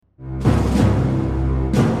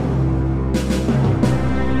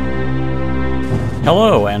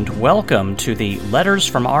Hello, and welcome to the Letters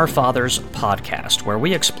from Our Fathers podcast, where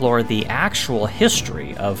we explore the actual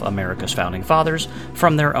history of America's founding fathers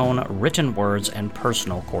from their own written words and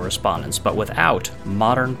personal correspondence, but without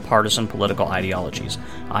modern partisan political ideologies.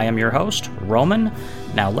 I am your host, Roman.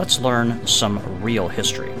 Now let's learn some real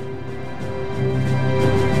history.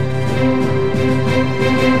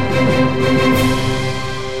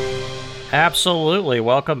 Absolutely.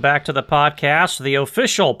 Welcome back to the podcast, the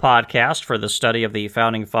official podcast for the study of the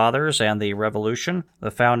Founding Fathers and the Revolution,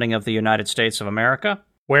 the founding of the United States of America,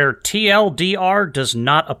 where TLDR does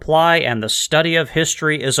not apply and the study of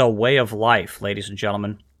history is a way of life, ladies and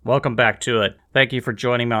gentlemen. Welcome back to it. Thank you for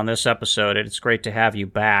joining me on this episode. It's great to have you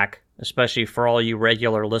back, especially for all you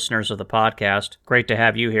regular listeners of the podcast. Great to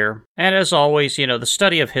have you here. And as always, the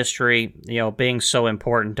study of history, being so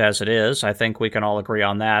important as it is, I think we can all agree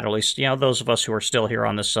on that, at least, those of us who are still here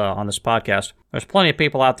on this podcast. There's plenty of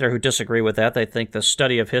people out there who disagree with that. They think the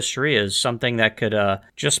study of history is something that could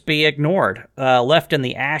just be ignored, left in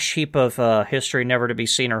the ash heap of history, never to be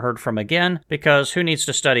seen or heard from again, because who needs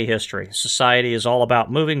to study history? Society is all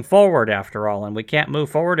about moving forward, after all, and we can't move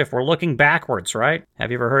forward if we're looking backwards, right? Have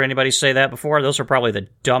you ever heard anybody say that before? Those are probably the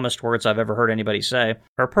dumbest words I've ever heard anybody say,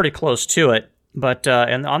 or pretty close to it. But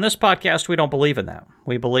and on this podcast, we don't believe in that.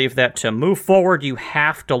 We believe that to move forward, you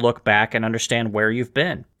have to look back and understand where you've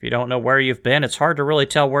been. If you don't know where you've been, it's hard to really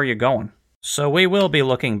tell where you're going. So we will be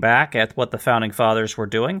looking back at what the Founding Fathers were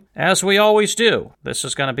doing, as we always do. This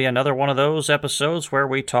is going to be another one of those episodes where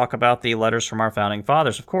we talk about the letters from our Founding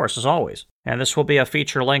Fathers, of course, as always. And this will be a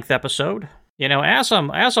feature-length episode. As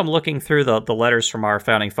I'm looking through the letters from our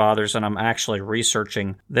Founding Fathers and I'm actually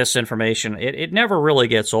researching this information, it never really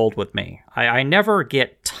gets old with me. I never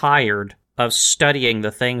get tired of studying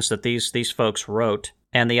the things that these folks wrote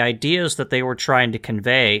and the ideas that they were trying to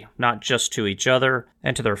convey, not just to each other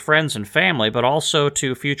and to their friends and family, but also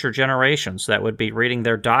to future generations that would be reading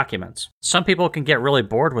their documents. Some people can get really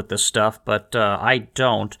bored with this stuff, but I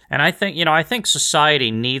don't. And I think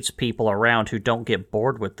society needs people around who don't get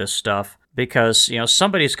bored with this stuff. Because,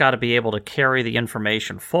 somebody's got to be able to carry the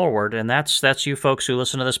information forward, and that's you folks who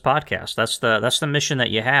listen to this podcast. That's the mission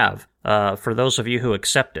that you have, for those of you who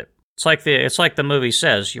accept it. It's like the movie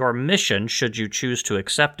says, your mission, should you choose to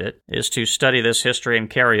accept it, is to study this history and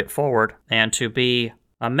carry it forward, and to be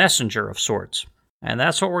a messenger of sorts. And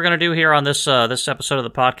that's what we're going to do here on this episode of the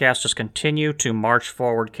podcast, is continue to march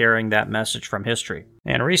forward carrying that message from history.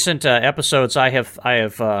 In recent episodes, I have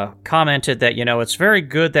commented that, it's very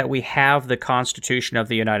good that we have the Constitution of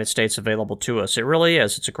the United States available to us. It really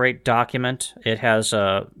is. It's a great document. It has,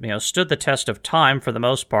 stood the test of time for the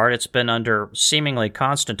most part. It's been under seemingly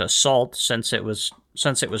constant assault since it was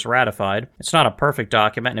ratified. It's not a perfect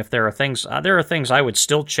document, and if there are things I would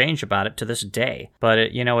still change about it to this day. But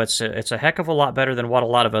it's a heck of a lot better than what a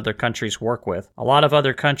lot of other countries work with. A lot of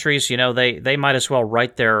other countries, they might as well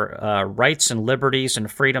write their rights and liberties and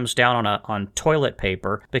freedoms down on toilet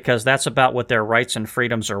paper, because that's about what their rights and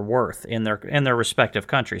freedoms are worth in their respective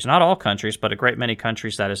countries. Not all countries, but a great many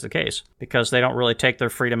countries that is the case, because they don't really take their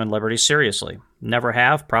freedom and liberty seriously. Never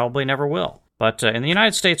have, probably never will. But in the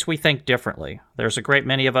United States, we think differently. There's a great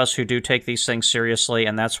many of us who do take these things seriously,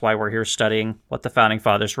 and that's why we're here studying what the Founding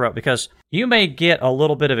Fathers wrote. Because you may get a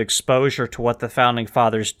little bit of exposure to what the Founding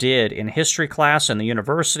Fathers did in history class in the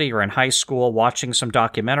university or in high school, watching some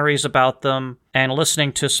documentaries about them, and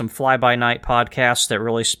listening to some fly-by-night podcasts that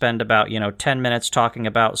really spend about, 10 minutes talking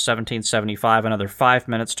about 1775, another 5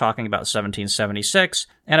 minutes talking about 1776,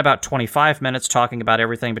 and about 25 minutes talking about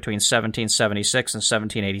everything between 1776 and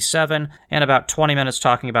 1787, and about 20 minutes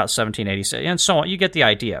talking about 1786, and so on. You get the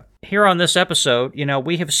idea. Here on this episode,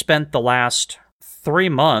 we have spent the last 3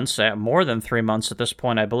 months, more than 3 months at this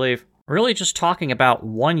point, I believe, really just talking about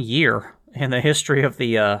 1 year in the history of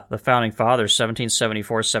the Founding Fathers,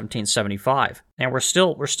 1774, 1775, and we're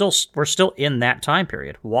still in that time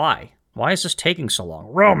period. Why? Why is this taking so long?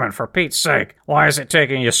 Roman, for Pete's sake, why is it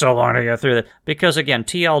taking you so long to get through that? Because again,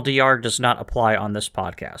 TLDR does not apply on this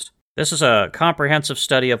podcast. This is a comprehensive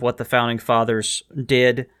study of what the Founding Fathers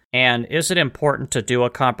did. And is it important to do a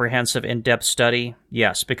comprehensive, in-depth study?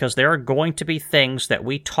 Yes, because there are going to be things that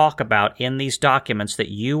we talk about in these documents that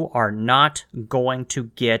you are not going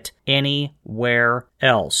to get anywhere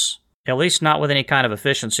else. At least not with any kind of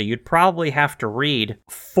efficiency. You'd probably have to read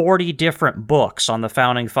 40 different books on the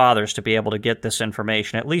Founding Fathers to be able to get this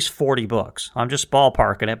information. At least 40 books. I'm just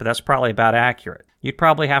ballparking it, but that's probably about accurate. You'd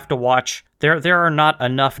probably have to watch... There are not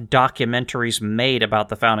enough documentaries made about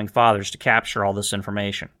the Founding Fathers to capture all this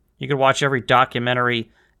information. You could watch every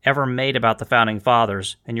documentary ever made about the Founding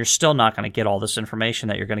Fathers, and you're still not going to get all this information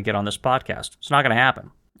that you're going to get on this podcast. It's not going to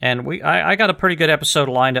happen. And I got a pretty good episode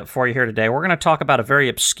lined up for you here today. We're going to talk about a very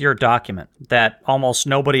obscure document that almost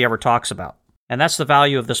nobody ever talks about. And that's the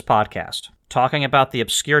value of this podcast. Talking about the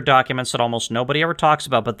obscure documents that almost nobody ever talks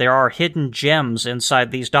about, but there are hidden gems inside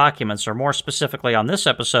these documents, or more specifically on this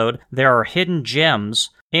episode, there are hidden gems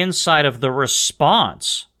inside of the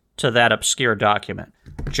response to that obscure document.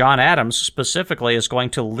 John Adams specifically is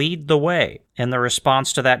going to lead the way in the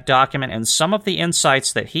response to that document, and some of the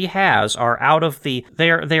insights that he has are out of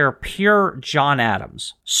they're pure John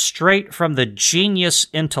Adams, straight from the genius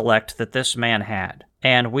intellect that this man had.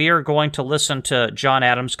 And we are going to listen to John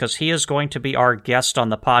Adams because he is going to be our guest on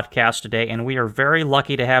the podcast today, and we are very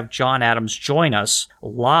lucky to have John Adams join us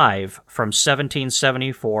live from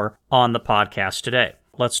 1774 on the podcast today.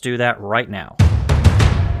 Let's do that right now.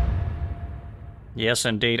 Yes,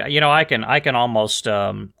 indeed. You know, I can almost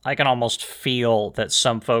feel that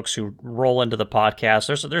some folks who roll into the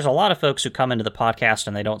podcast, there's a lot of folks who come into the podcast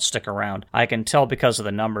and they don't stick around. I can tell because of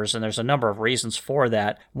the numbers, and there's a number of reasons for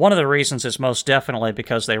that. One of the reasons is most definitely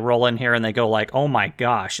because they roll in here and they go like, "Oh my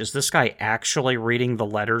gosh, is this guy actually reading the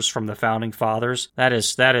letters from the Founding Fathers? That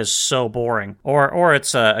is so boring." Or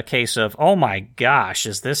it's a case of, "Oh my gosh,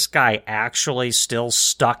 is this guy actually still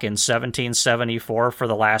stuck in 1774 for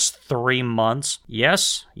the last 3 months?"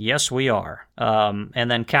 Yes, we are.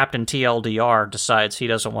 And then Captain TLDR decides he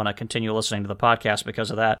doesn't want to continue listening to the podcast because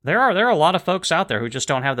of that. There are a lot of folks out there who just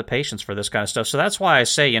don't have the patience for this kind of stuff. So that's why I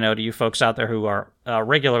say, to you folks out there who are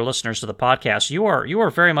regular listeners to the podcast, you are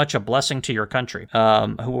very much a blessing to your country.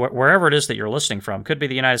 Wherever it is that you're listening from, could be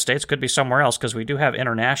the United States, could be somewhere else, because we do have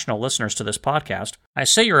international listeners to this podcast. I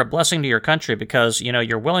say you're a blessing to your country because,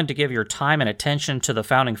 you're willing to give your time and attention to the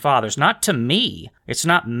Founding Fathers, not to me. It's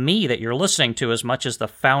not me that you're listening to as much as the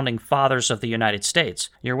Founding Fathers of the United States.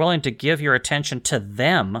 You're willing to give your attention to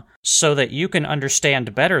them so that you can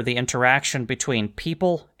understand better the interaction between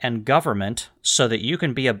people and government, so that you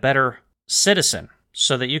can be a better citizen,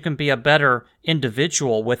 so that you can be a better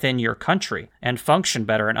individual within your country and function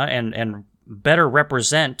better and better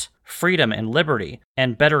represent freedom and liberty,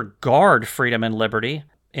 and better guard freedom and liberty,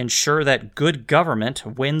 ensure that good government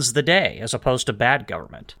wins the day as opposed to bad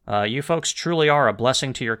government. You folks truly are a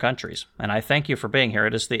blessing to your countries, and I thank you for being here.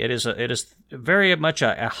 It is very much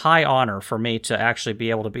a high honor for me to actually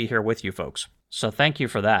be able to be here with you folks. So thank you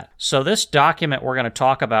for that. So this document we're going to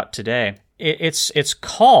talk about today, it's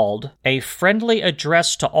called A Friendly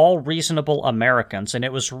Address to All Reasonable Americans, and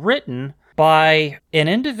it was written by an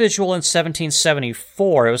individual in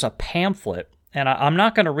 1774. It was a pamphlet. And I'm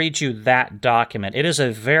not going to read you that document. It is a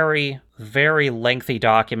very, very lengthy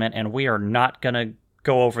document, and we are not going to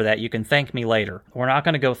go over that. You can thank me later. We're not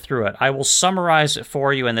going to go through it. I will summarize it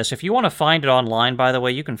for you in this. If you want to find it online, by the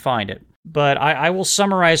way, you can find it. But I will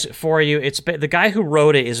summarize it for you. The guy who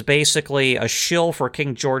wrote it is basically a shill for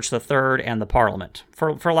King George III and the Parliament,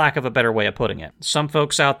 for lack of a better way of putting it. Some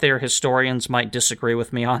folks out there, historians, might disagree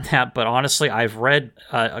with me on that, but honestly, I've read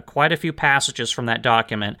quite a few passages from that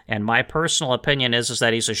document, and my personal opinion is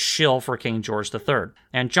that he's a shill for King George III.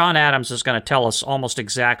 And John Adams is going to tell us almost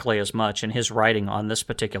exactly as much in his writing on this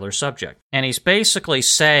particular subject. And he's basically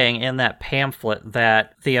saying in that pamphlet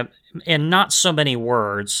that, in not so many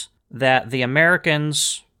words, that the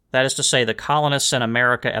Americans, that is to say the colonists in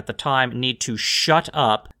America at the time, need to shut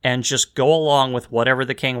up and just go along with whatever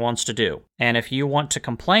the king wants to do. And if you want to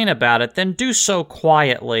complain about it, then do so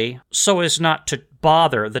quietly so as not to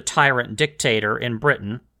bother the tyrant dictator in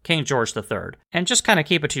Britain, King George III, and just kind of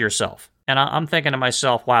keep it to yourself. And I'm thinking to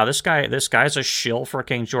myself, wow, this guy's a shill for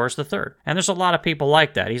King George III. And there's a lot of people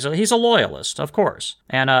like that. He's a loyalist, of course.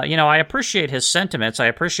 And, I appreciate his sentiments. I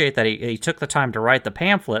appreciate that he took the time to write the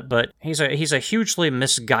pamphlet, but he's a hugely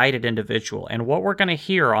misguided individual. And what we're going to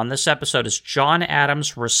hear on this episode is John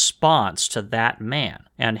Adams' response to that man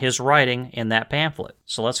and his writing in that pamphlet.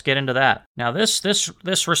 So let's get into that. Now,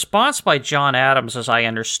 this response by John Adams, as I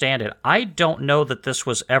understand it, I don't know that this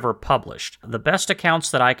was ever published. The best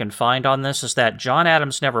accounts that I can find on this is that John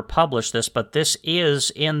Adams never published this, but this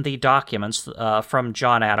is in the documents from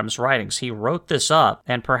John Adams' writings. He wrote this up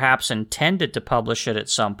and perhaps intended to publish it at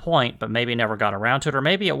some point, but maybe never got around to it, or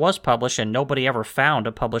maybe it was published and nobody ever found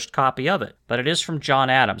a published copy of it. But it is from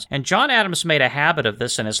John Adams. And John Adams made a habit of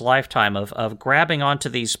this in his lifetime, of grabbing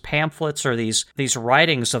onto these pamphlets or these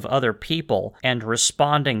writings of other people and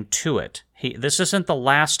responding to it. This isn't the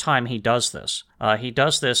last time he does this. He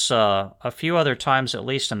does this a few other times, at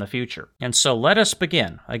least in the future. And so let us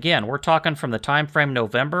begin. Again, we're talking from the time frame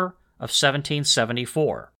November of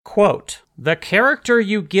 1774. Quote, "The character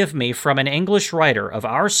you give me from an English writer of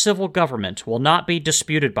our civil government will not be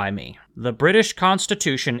disputed by me. The British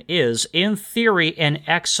Constitution is, in theory, an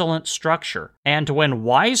excellent structure, and when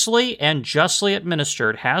wisely and justly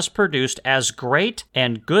administered has produced as great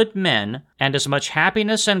and good men and as much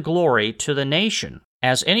happiness and glory to the nation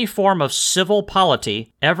as any form of civil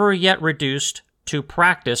polity ever yet reduced to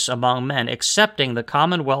practice among men, excepting the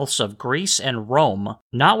commonwealths of Greece and Rome.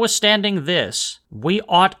 Notwithstanding this, we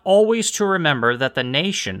ought always to remember that the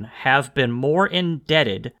nation have been more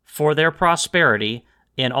indebted for their prosperity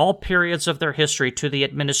in all periods of their history to the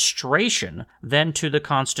administration than to the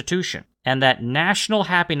Constitution, and that national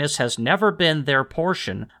happiness has never been their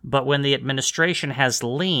portion, but when the administration has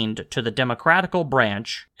leaned to the democratical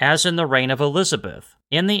branch, as in the reign of Elizabeth,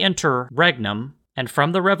 in the interregnum, and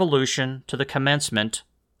from the Revolution to the commencement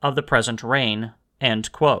of the present reign."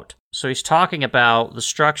 End quote. So he's talking about the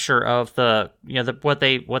structure of what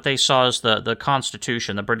they saw as the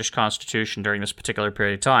Constitution, the British Constitution during this particular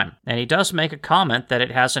period of time. And he does make a comment that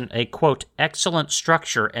it has a, quote, "excellent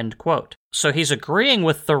structure," end quote. So he's agreeing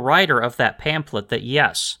with the writer of that pamphlet that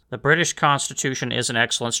yes, the British Constitution is an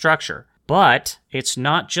excellent structure. But it's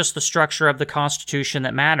not just the structure of the Constitution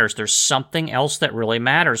that matters. There's something else that really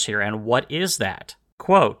matters here, and what is that?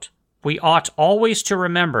 Quote, "We ought always to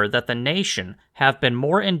remember that the nation have been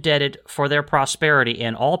more indebted for their prosperity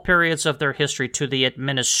in all periods of their history to the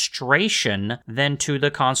administration than to the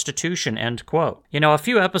Constitution," end quote. You know, a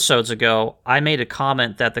few episodes ago, I made a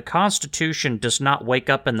comment that the Constitution does not wake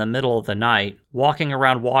up in the middle of the night, walking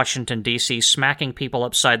around Washington, D.C., smacking people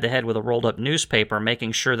upside the head with a rolled-up newspaper,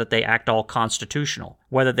 making sure that they act all constitutional,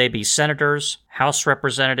 whether they be senators, House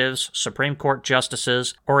representatives, Supreme Court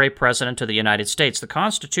justices, or a president of the United States. The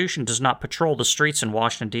Constitution does not patrol the streets in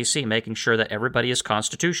Washington, D.C., making sure that everybody is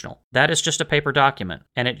constitutional. That is just a paper document,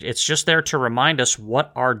 and it's just there to remind us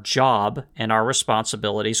what our job and our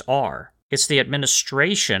responsibilities are. It's the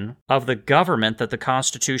administration of the government that the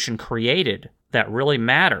Constitution created that really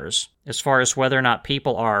matters as far as whether or not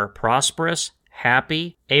people are prosperous,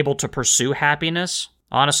 happy, able to pursue happiness.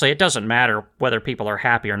 Honestly, it doesn't matter whether people are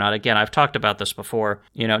happy or not. Again, I've talked about this before.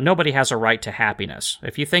 You know, nobody has a right to happiness.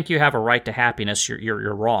 If you think you have a right to happiness,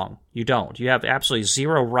 you're wrong. You don't. You have absolutely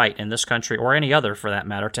zero right in this country, or any other for that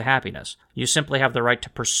matter, to happiness. You simply have the right to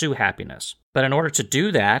pursue happiness. But in order to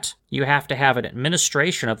do that, you have to have an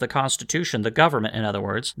administration of the Constitution, the government, in other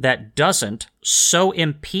words, that doesn't so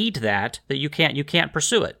impede that you can't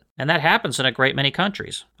pursue it. And that happens in a great many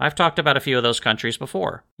countries. I've talked about a few of those countries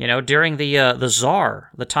before. You know, during the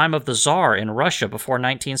Tsar, the time of the Tsar in Russia before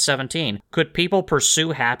 1917, could people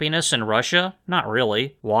pursue happiness in Russia? Not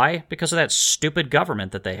really. Why? Because of that stupid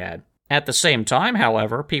government that they had. At the same time,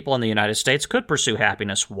 however, people in the United States could pursue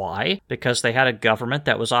happiness. Why? Because they had a government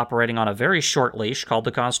that was operating on a very short leash called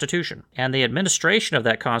the Constitution. And the administration of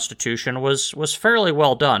that Constitution was fairly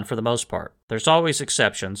well done for the most part. There's always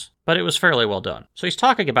exceptions, but it was fairly well done. So he's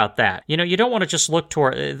talking about that. You know, you don't want to just look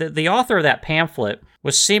toward... The author of that pamphlet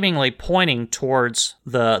was seemingly pointing towards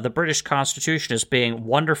the British Constitution as being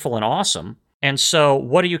wonderful and awesome. And so,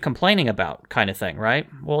 what are you complaining about, kind of thing, right?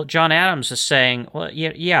 Well, John Adams is saying, well,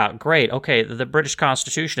 yeah, great, okay, the British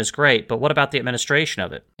Constitution is great, but what about the administration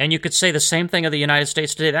of it? And you could say the same thing of the United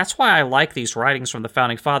States today. That's why I like these writings from the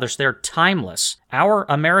Founding Fathers. They're timeless. Our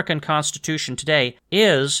American Constitution today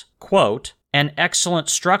is, quote, "an excellent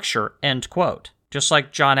structure," end quote. Just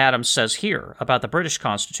like John Adams says here about the British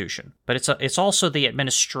Constitution. But it's also the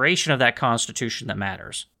administration of that Constitution that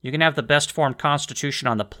matters. You can have the best formed Constitution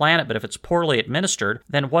on the planet, but if it's poorly administered,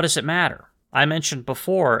 then what does it matter? I mentioned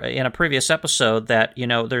before in a previous episode that, you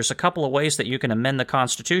know, there's a couple of ways that you can amend the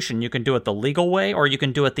Constitution. You can do it the legal way, or you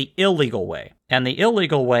can do it the illegal way. And the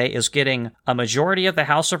illegal way is getting a majority of the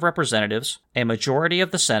House of Representatives, a majority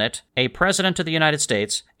of the Senate, a President of the United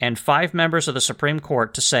States, and 5 members of the Supreme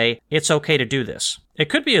Court to say it's okay to do this. It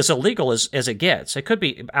could be as illegal as it gets. It could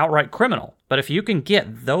be outright criminal. But if you can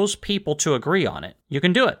get those people to agree on it, you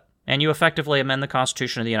can do it. And you effectively amend the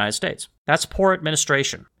Constitution of the United States. That's poor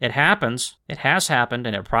administration. It happens, it has happened,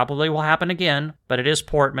 and it probably will happen again, but it is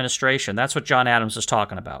poor administration. That's what John Adams is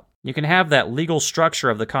talking about. You can have that legal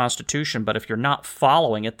structure of the Constitution, but if you're not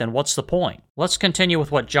following it, then what's the point? Let's continue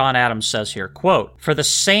with what John Adams says here. Quote, "For the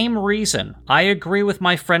same reason, I agree with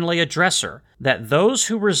my friendly addresser that those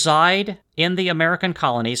who reside in the American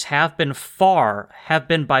colonies have been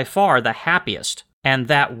by far the happiest, and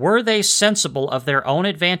that were they sensible of their own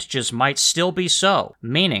advantages might still be so,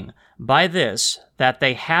 meaning by this that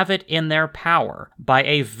they have it in their power, by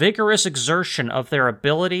a vigorous exertion of their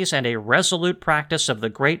abilities and a resolute practice of the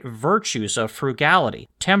great virtues of frugality,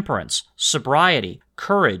 temperance, sobriety,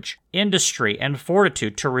 courage, industry, and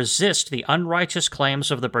fortitude to resist the unrighteous claims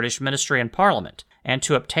of the British ministry and Parliament, and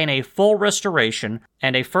to obtain a full restoration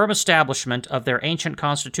and a firm establishment of their ancient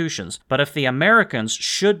constitutions. But if the Americans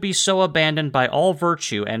should be so abandoned by all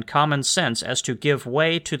virtue and common sense as to give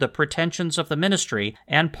way to the pretensions of the ministry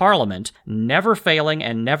and Parliament, never failing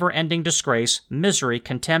and never-ending disgrace, misery,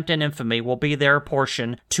 contempt, and infamy will be their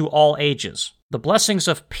portion to all ages. The blessings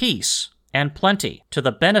of peace and plenty to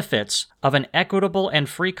the benefits of an equitable and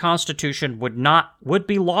free constitution would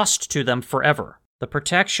be lost to them forever. The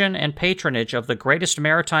protection and patronage of the greatest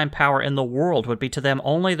maritime power in the world would be to them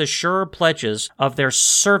only the surer pledges of their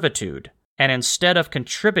servitude, and instead of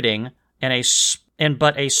contributing in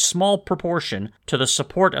but a small proportion to the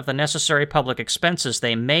support of the necessary public expenses,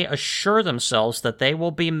 they may assure themselves that they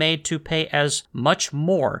will be made to pay as much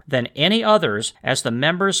more than any others as the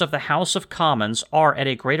members of the House of Commons are at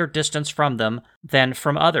a greater distance from them than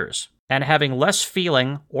from others, and having less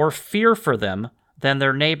feeling or fear for them than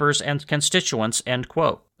their neighbors and constituents, end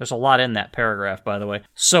quote. There's a lot in that paragraph, by the way.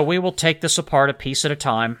 So we will take this apart a piece at a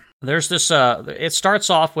time. There's this, it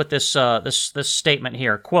starts off with this statement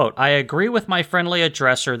here, quote, "I agree with my friendly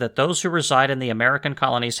addresser that those who reside in the American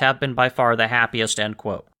colonies have been by far the happiest," end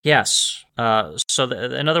quote. Yes.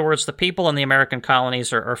 In other words, the people in the American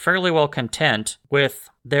colonies are fairly well content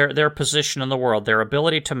with their position in the world, their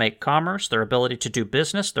ability to make commerce, their ability to do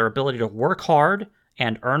business, their ability to work hard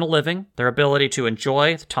and earn a living, their ability to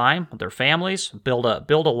enjoy time with their families, build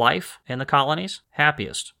a life in the colonies,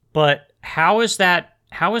 happiest. But how is that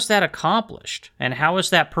accomplished, and how is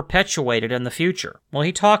that perpetuated in the future? Well,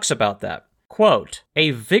 he talks about that. Quote,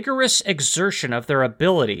 "A vigorous exertion of their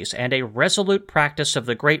abilities and a resolute practice of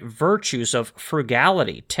the great virtues of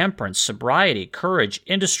frugality, temperance, sobriety, courage,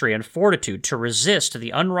 industry, and fortitude to resist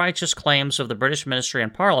the unrighteous claims of the British ministry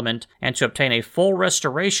and Parliament, and to obtain a full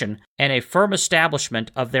restoration and a firm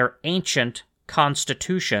establishment of their ancient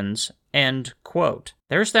constitutions," end quote.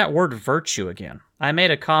 There's that word virtue again. I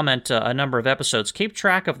made a comment a number of episodes. Keep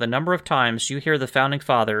track of the number of times you hear the Founding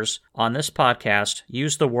Fathers on this podcast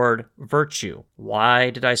use the word virtue.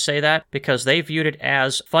 Why did I say that? Because they viewed it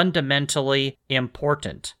as fundamentally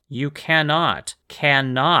important. You cannot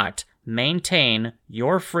maintain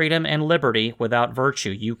your freedom and liberty without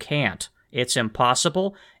virtue. You can't. It's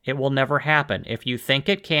impossible. It will never happen. If you think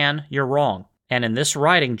it can, you're wrong. And in this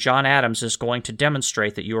writing, John Adams is going to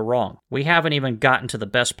demonstrate that you are wrong. We haven't even gotten to the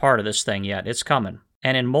best part of this thing yet. It's coming.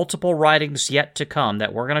 And in multiple writings yet to come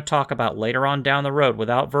that we're going to talk about later on down the road,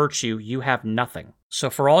 without virtue, you have nothing. So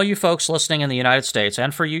for all you folks listening in the United States,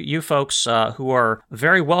 and for you folks who are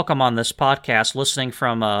very welcome on this podcast listening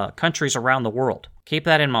from countries around the world, keep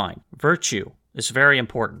that in mind. Virtue is very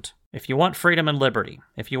important. If you want freedom and liberty,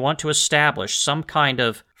 if you want to establish some kind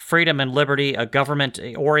of freedom and liberty, a government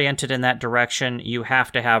oriented in that direction, you have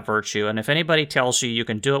to have virtue. And if anybody tells you you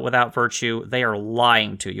can do it without virtue, they are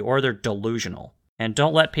lying to you, or they're delusional. And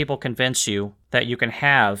don't let people convince you that you can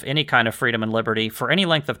have any kind of freedom and liberty for any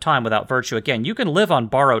length of time without virtue. Again, you can live on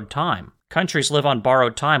borrowed time. Countries live on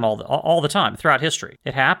borrowed time all the time throughout history.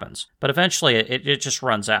 It happens. But eventually it just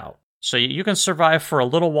runs out. So you can survive for a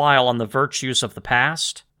little while on the virtues of the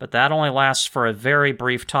past, but that only lasts for a very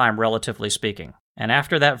brief time, relatively speaking. And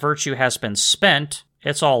after that virtue has been spent,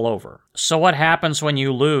 it's all over. So what happens when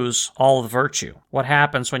you lose all the virtue? What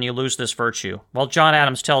happens when you lose this virtue? Well, John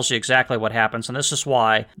Adams tells you exactly what happens, and this is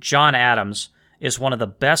why John Adams is one of the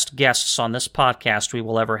best guests on this podcast we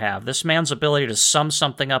will ever have. This man's ability to sum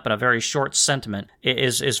something up in a very short sentiment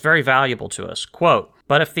is very valuable to us. Quote,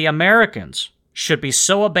 "But if the Americans should be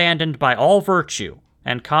so abandoned by all virtue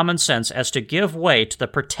and common sense as to give way to the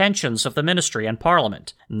pretensions of the ministry and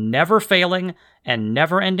Parliament, never failing and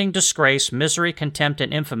never-ending disgrace, misery, contempt,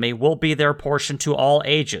 and infamy will be their portion to all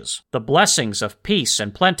ages. The blessings of peace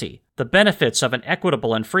and plenty, the benefits of an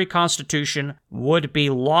equitable and free constitution would be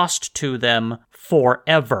lost to them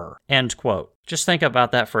forever." End quote. Just think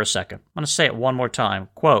about that for a second. I'm going to say it one more time.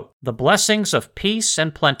 Quote, "The blessings of peace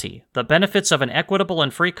and plenty, the benefits of an equitable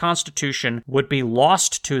and free constitution would be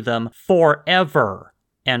lost to them forever."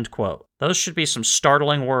 End quote. Those should be some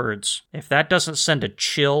startling words. If that doesn't send a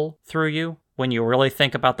chill through you when you really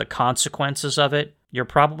think about the consequences of it, you're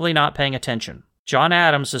probably not paying attention. John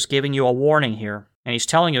Adams is giving you a warning here, and he's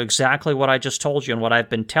telling you exactly what I just told you and what I've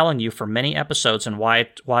been telling you for many episodes, and why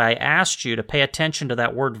I asked you to pay attention to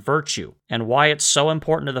that word virtue and why it's so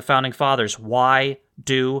important to the Founding Fathers. Why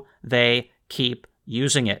do they keep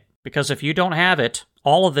using it? Because if you don't have it,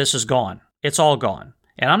 all of this is gone. It's all gone.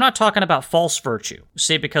 And I'm not talking about false virtue.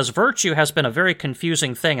 See, because virtue has been a very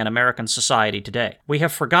confusing thing in American society today. We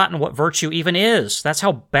have forgotten what virtue even is. That's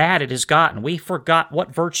how bad it has gotten. We forgot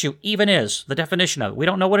what virtue even is, the definition of it. We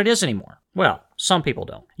don't know what it is anymore. Well, some people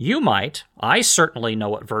don't. You might. I certainly know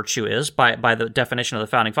what virtue is by the definition of the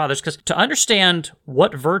Founding Fathers, because to understand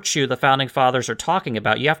what virtue the Founding Fathers are talking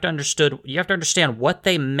about, you have to understand what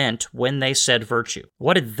they meant when they said virtue.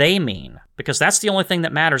 What did they mean? Because that's the only thing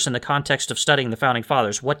that matters in the context of studying the Founding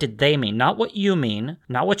Fathers. What did they mean? Not what you mean,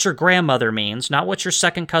 not what your grandmother means, not what your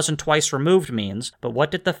second cousin twice removed means, but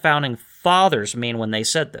what did the Founding Fathers mean when they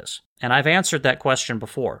said this? And I've answered that question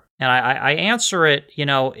before. And I answer it,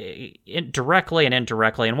 directly and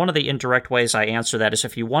indirectly. And one of the indirect ways I answer that is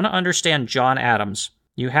if you want to understand John Adams,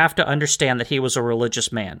 you have to understand that he was a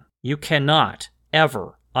religious man. You cannot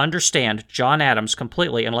ever understand John Adams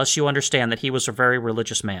completely unless you understand that he was a very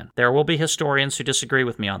religious man. There will be historians who disagree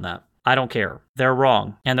with me on that. I don't care. They're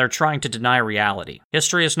wrong, and they're trying to deny reality.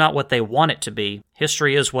 History is not what they want it to be.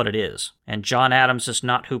 History is what it is. And John Adams is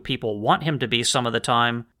not who people want him to be some of the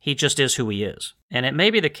time. He just is who he is. And it may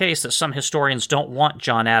be the case that some historians don't want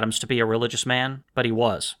John Adams to be a religious man, but he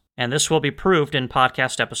was. And this will be proved in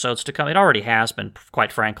podcast episodes to come. It already has been,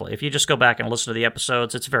 quite frankly. If you just go back and listen to the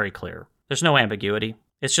episodes, it's very clear. There's no ambiguity.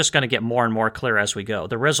 It's just going to get more and more clear as we go.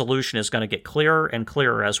 The resolution is going to get clearer and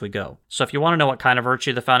clearer as we go. So if you want to know what kind of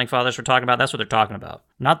virtue the Founding Fathers were talking about, that's what they're talking about.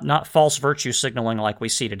 Not false virtue signaling like we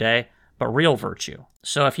see today, but real virtue.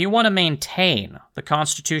 So if you want to maintain the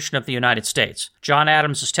Constitution of the United States, John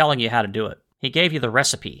Adams is telling you how to do it. He gave you the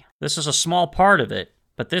recipe. This is a small part of it,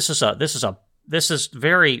 but this is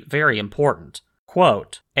very, very important.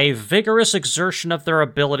 Quote, a vigorous exertion of their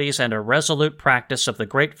abilities and a resolute practice of the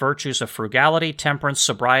great virtues of frugality, temperance,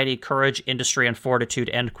 sobriety, courage, industry, and fortitude,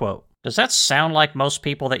 end quote. Does that sound like most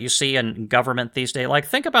people that you see in government these days? Like,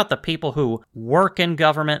 think about the people who work in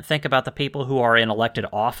government. Think about the people who are in elected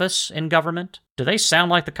office in government. Do they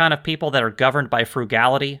sound like the kind of people that are governed by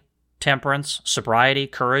frugality, temperance, sobriety,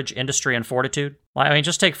 courage, industry, and fortitude? I mean,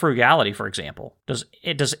 just take frugality, for example. Does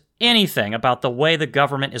anything about the way the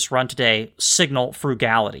government is run today signal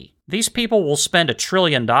frugality? These people will spend $1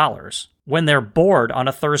 trillion when they're bored on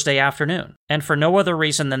a Thursday afternoon, and for no other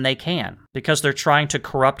reason than they can, because they're trying to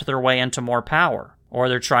corrupt their way into more power, or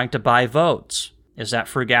they're trying to buy votes. Is that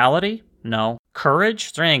frugality? No. Courage?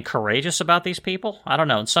 Is there anything courageous about these people? I don't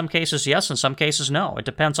know. In some cases, yes. In some cases, no. It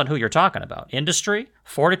depends on who you're talking about. Industry?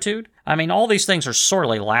 Fortitude? I mean, all these things are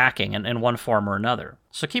sorely lacking in one form or another.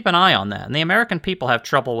 So keep an eye on that. And the American people have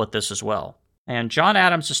trouble with this as well. And John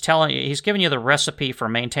Adams is telling you, he's giving you the recipe for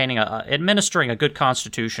maintaining, administering a good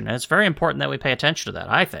constitution. And it's very important that we pay attention to that,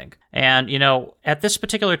 I think. And, at this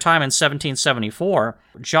particular time in 1774,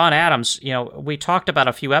 John Adams, we talked about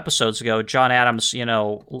a few episodes ago, John Adams,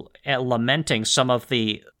 lamenting some of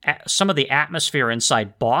the atmosphere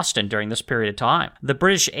inside Boston during this period of time. The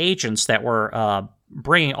British agents that were,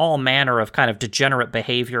 bringing all manner of kind of degenerate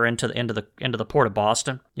behavior into the port of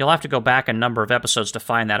Boston. You'll have to go back a number of episodes to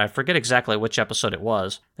find that. I forget exactly which episode it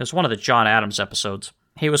was. It was one of the John Adams episodes.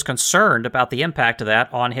 He was concerned about the impact of that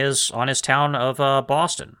on his town of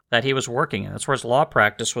Boston that he was working in. That's where his law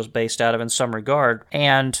practice was based out of in some regard,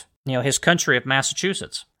 and his country of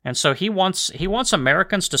Massachusetts. And so he wants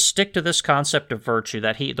Americans to stick to this concept of virtue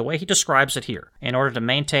that the way he describes it here, in order to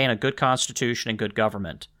maintain a good constitution and good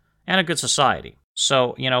government and a good society.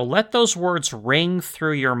 So, let those words ring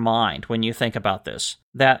through your mind when you think about this.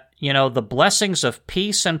 That, the blessings of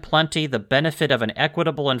peace and plenty, the benefit of an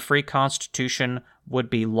equitable and free constitution would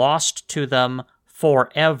be lost to them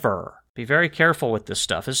forever. Be very careful with this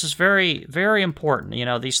stuff. This is very, very important.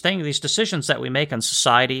 These decisions that we make in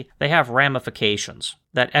society, they have ramifications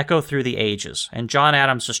that echo through the ages. And John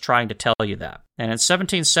Adams is trying to tell you that. And in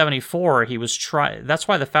 1774, that's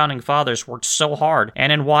why the Founding Fathers worked so hard.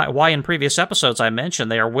 And why in previous episodes I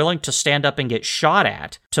mentioned they are willing to stand up and get shot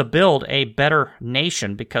at to build a better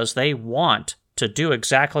nation, because they want to do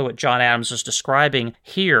exactly what John Adams is describing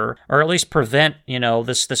here, or at least prevent,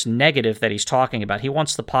 this negative that he's talking about. He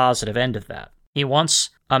wants the positive end of that. He wants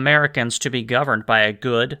Americans to be governed by a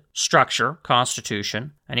good structure,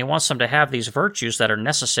 constitution, and he wants them to have these virtues that are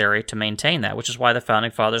necessary to maintain that, which is why the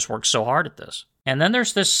Founding Fathers worked so hard at this. And then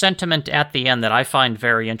there's this sentiment at the end that I find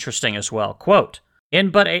very interesting as well. Quote, in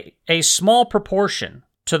but a small proportion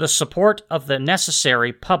to the support of the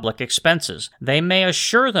necessary public expenses, they may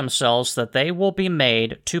assure themselves that they will be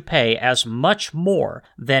made to pay as much more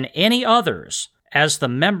than any others as the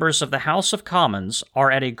members of the House of Commons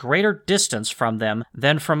are at a greater distance from them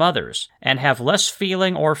than from others, and have less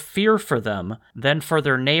feeling or fear for them than for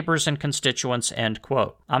their neighbors and constituents, end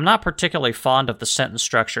quote. I'm not particularly fond of the sentence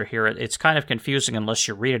structure here. It's kind of confusing unless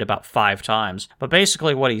you read it about 5 times. But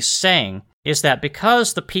basically what he's saying is that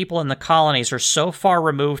because the people in the colonies are so far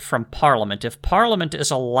removed from Parliament, if Parliament is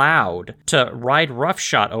allowed to ride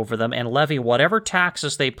roughshod over them and levy whatever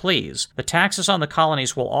taxes they please, the taxes on the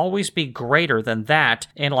colonies will always be greater than that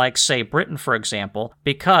in, like, say, Britain, for example,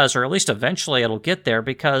 because, or at least eventually it'll get there,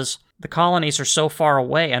 because the colonies are so far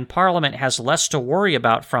away and Parliament has less to worry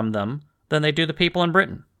about from them than they do the people in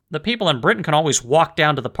Britain. The people in Britain can always walk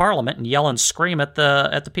down to the Parliament and yell and scream at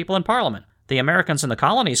the people in Parliament. The Americans in the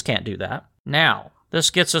colonies can't do that. Now, this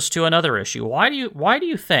gets us to another issue. Why do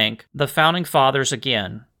you think the Founding Fathers,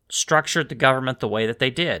 again, structured the government the way that they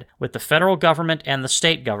did, with the federal government and the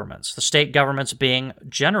state governments? The state governments being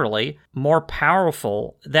generally more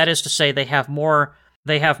powerful, that is to say, they have more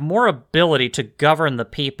ability to govern the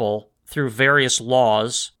people through various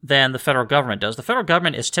laws than the federal government does. The federal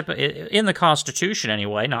government is in the Constitution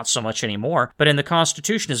anyway, not so much anymore, but in the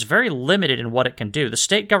Constitution is very limited in what it can do. The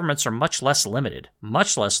state governments are much less limited.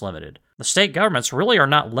 The state governments really are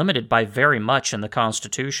not limited by very much in the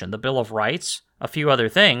Constitution. The Bill of Rights, a few other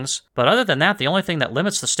things, but other than that, the only thing that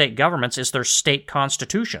limits the state governments is their state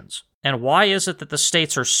constitutions. And why is it that the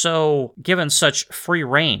states are so given such free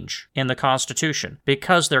range in the Constitution?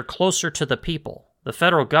 Because they're closer to the people. The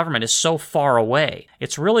federal government is so far away.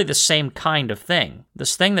 It's really the same kind of thing.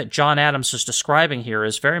 This thing that John Adams is describing here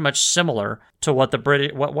is very much similar to what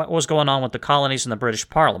was going on with the colonies in the British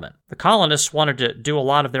Parliament. The colonists wanted to do a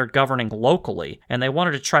lot of their governing locally, and they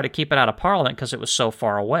wanted to try to keep it out of Parliament because it was so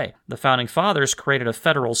far away. The Founding Fathers created a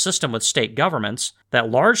federal system with state governments that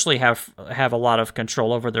largely have a lot of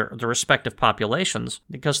control over their respective populations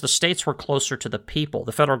because the states were closer to the people.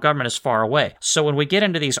 The federal government is far away. So when we get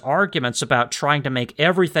into these arguments about trying to make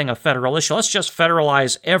everything a federal issue, let's just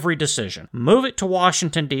federalize every decision. Move it to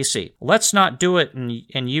Washington, D.C. Let's not do it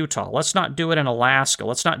in Utah. Let's not do it in Alaska.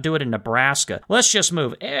 Let's not do it in Nebraska. Let's just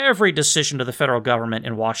move every decision to the federal government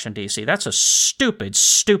in Washington, D.C. That's a stupid,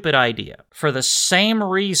 stupid idea. For the same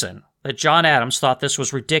reason that John Adams thought this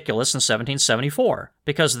was ridiculous in 1774,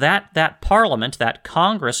 because that Parliament, that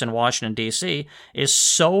Congress in Washington, D.C., is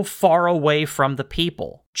so far away from the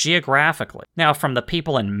people, geographically. Now, from the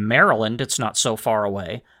people in Maryland, it's not so far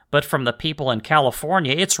away, but from the people in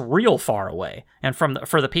California, it's real far away. And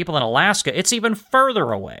for the people in Alaska, it's even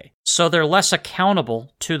further away. So they're less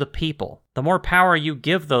accountable to the people. The more power you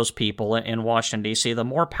give those people in Washington, D.C., the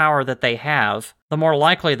more power that they have, the more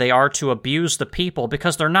likely they are to abuse the people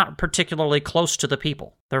because they're not particularly close to the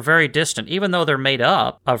people. They're very distant. Even though they're made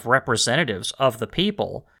up of representatives of the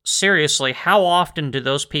people, seriously, how often do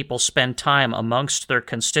those people spend time amongst their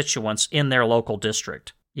constituents in their local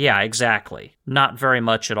district? Yeah, exactly. Not very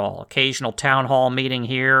much at all. Occasional town hall meeting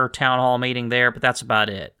here, town hall meeting there, but that's about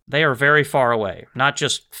it. They are very far away. Not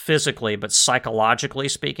just physically, but psychologically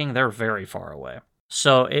speaking, they're very far away.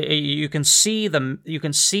 So you can see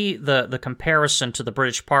the comparison to the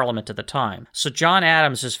British Parliament at the time. So John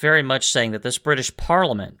Adams is very much saying that this British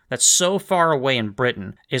Parliament that's so far away in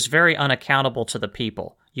Britain is very unaccountable to the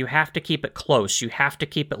people. You have to keep it close. You have to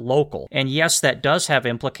keep it local. And yes, that does have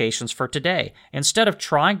implications for today. Instead of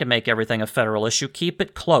trying to make everything a federal issue, keep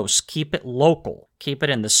it close. Keep it local. Keep it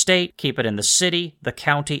in the state. Keep it in the city, the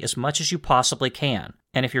county, as much as you possibly can.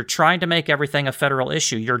 And if you're trying to make everything a federal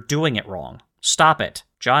issue, you're doing it wrong. Stop it.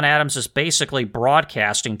 John Adams is basically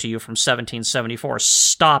broadcasting to you from 1774.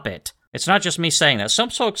 Stop it. It's not just me saying that. Some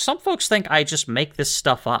folks think I just make this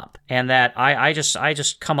stuff up, and that I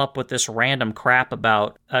just come up with this random crap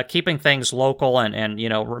about keeping things local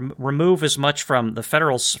and remove as much from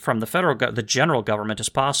the general government as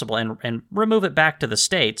possible, and remove it back to the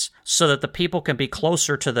states so that the people can be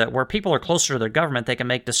closer to where people are closer to their government. They can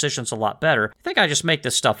make decisions a lot better. I think I just make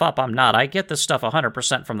this stuff up. I'm not. I get this stuff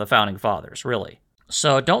 100% from the Founding Fathers, really.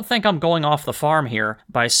 So don't think I'm going off the farm here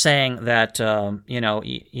by saying that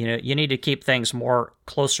you need to keep things more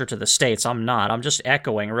closer to the states. I'm not. I'm just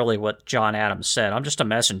echoing really what John Adams said. I'm just a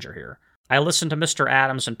messenger here. I listen to Mr.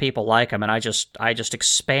 Adams and people like him, and I just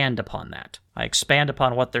expand upon that. I expand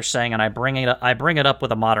upon what they're saying, and I bring it up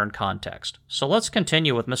with a modern context. So let's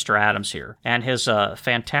continue with Mr. Adams here and his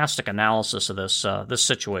fantastic analysis of this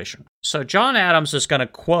situation. So John Adams is going to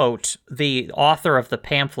quote the author of the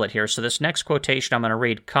pamphlet here. So this next quotation I'm going to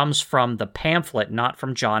read comes from the pamphlet, not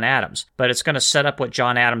from John Adams, but it's going to set up what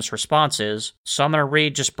John Adams' response is. So I'm going to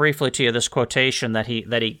read just briefly to you this quotation that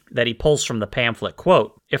he pulls from the pamphlet.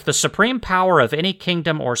 Quote, if the supreme power of any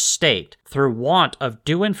kingdom or state, through want of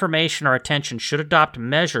due information or attention, should adopt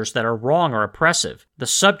measures that are wrong or oppressive, the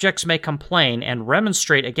subjects may complain and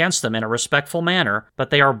remonstrate against them in a respectful manner, but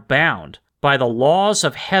they are bound by the laws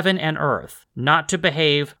of heaven and earth not to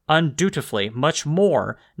behave undutifully, much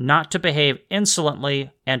more not to behave insolently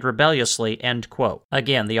and rebelliously, end quote.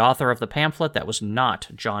 Again, the author of the pamphlet, that was not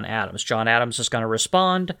John Adams. John Adams is going to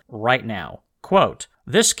respond right now. Quote,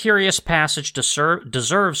 "This curious passage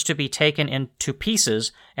deserves to be taken into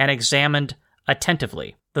pieces and examined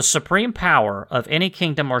attentively. The supreme power of any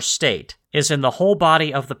kingdom or state is in the whole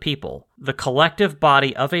body of the people. The collective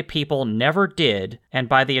body of a people never did, and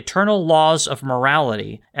by the eternal laws of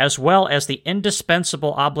morality, as well as the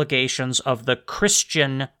indispensable obligations of the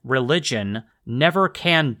Christian religion, never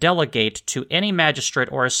can delegate to any magistrate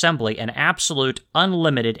or assembly an absolute,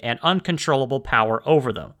 unlimited, and uncontrollable power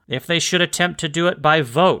over them. If they should attempt to do it by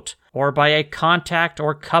vote, or by a contract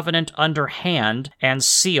or covenant under hand and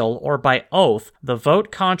seal, or by oath, the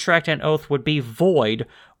vote, contract, and oath would be void,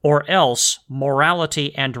 or else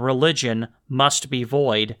morality and religion must be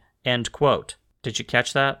void," end quote. Did you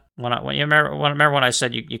catch that? Remember when I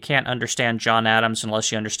said you can't understand John Adams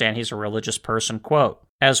unless you understand he's a religious person? Quote,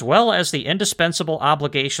 "As well as the indispensable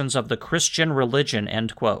obligations of the Christian religion,"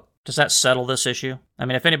 end quote. Does that settle this issue? I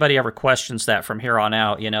mean, if anybody ever questions that from here on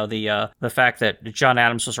out, the fact that John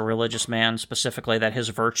Adams was a religious man, specifically that his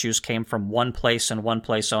virtues came from one place and one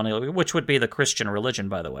place only, which would be the Christian religion,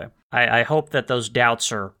 by the way. I hope that those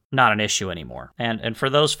doubts are not an issue anymore. And for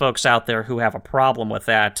those folks out there who have a problem with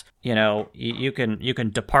that, you can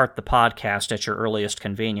depart the podcast at your earliest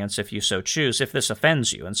convenience if you so choose, if this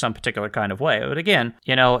offends you in some particular kind of way. But again,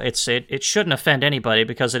 it shouldn't offend anybody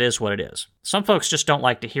because it is what it is. Some folks just don't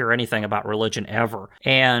like to hear anything about religion ever.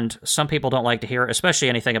 And some people don't like to hear, especially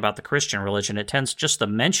anything about the Christian religion. Just the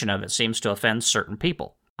mention of it seems to offend certain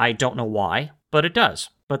people. I don't know why, but it does.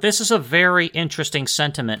 But this is a very interesting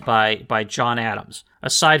sentiment by John Adams.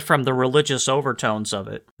 Aside from the religious overtones of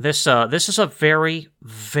it, this is a very,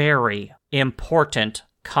 very important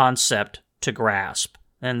concept to grasp.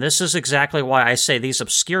 And this is exactly why I say these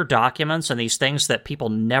obscure documents and these things that people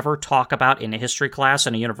never talk about in a history class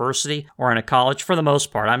in a university or in a college, for the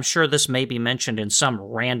most part. I'm sure this may be mentioned in some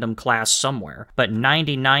random class somewhere, but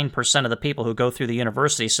 99% of the people who go through the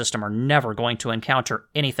university system are never going to encounter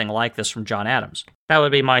anything like this from John Adams. That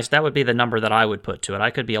would be the number that I would put to it.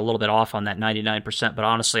 I could be a little bit off on that 99%, but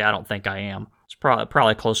honestly, I don't think I am. It's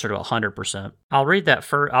probably closer to 100%. I'll read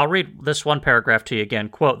this one paragraph to you again.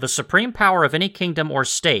 Quote, "The supreme power of any kingdom or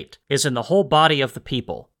state is in the whole body of the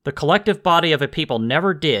people. The collective body of a people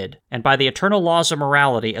never did, and by the eternal laws of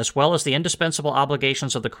morality, as well as the indispensable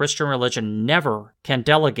obligations of the Christian religion, never can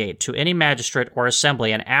delegate to any magistrate or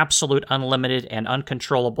assembly an absolute, unlimited, and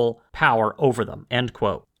uncontrollable power over them," end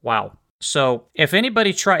quote. Wow. So if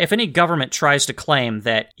any government tries to claim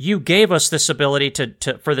that you gave us this ability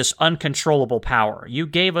for this uncontrollable power, you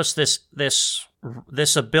gave us this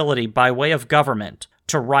ability by way of government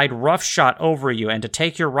to ride roughshod over you and to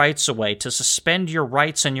take your rights away, to suspend your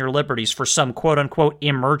rights and your liberties for some quote-unquote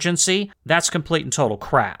emergency, that's complete and total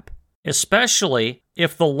crap. Especially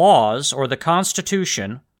if the laws or the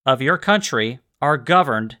Constitution of your country are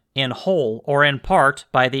governed in whole or in part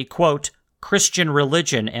by the quote Christian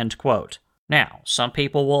religion, end quote. Now, some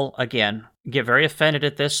people will, again, get very offended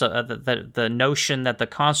at this, the notion that the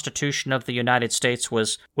Constitution of the United States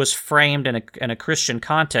was framed in a Christian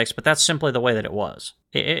context, but that's simply the way that it was.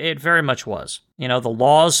 It very much was. The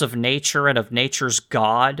laws of nature and of nature's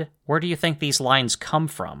God, where do you think these lines come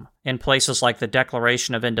from in places like the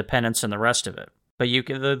Declaration of Independence and the rest of it? But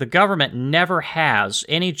the government never has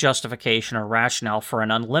any justification or rationale for an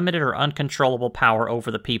unlimited or uncontrollable power over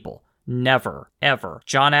the people. Never, ever.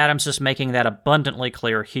 John Adams is making that abundantly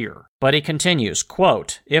clear here. But he continues,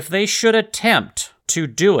 quote, "If they should attempt to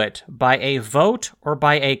do it by a vote or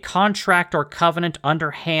by a contract or covenant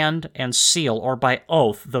under hand and seal or by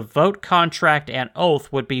oath, the vote, contract, and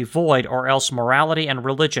oath would be void, or else morality and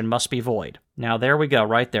religion must be void." Now there we go,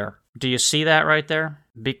 right there. Do you see that right there?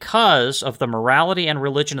 Because of the morality and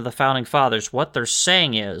religion of the Founding Fathers, what they're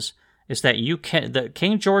saying is that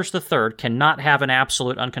King George III cannot have an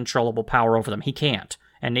absolute uncontrollable power over them. He can't.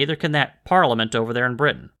 And neither can that parliament over there in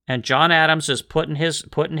Britain. And John Adams is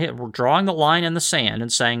drawing the line in the sand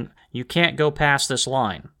and saying, you can't go past this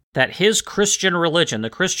line. That his Christian religion, the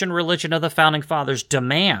Christian religion of the Founding Fathers,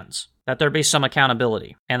 demands that there be some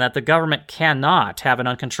accountability, and that the government cannot have an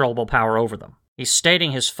uncontrollable power over them. He's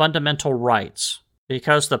stating his fundamental rights.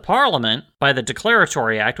 Because the Parliament, by the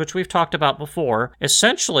Declaratory Act, which we've talked about before,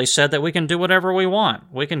 essentially said that we can do whatever we want.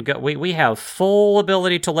 We have full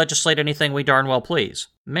ability to legislate anything we darn well please.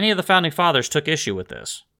 Many of the Founding Fathers took issue with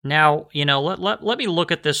this. Now, let me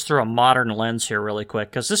look at this through a modern lens here really quick,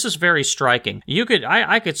 because this is very striking.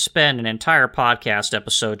 I could spend an entire podcast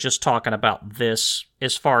episode just talking about this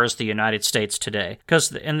as far as the United States today.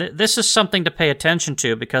 And this is something to pay attention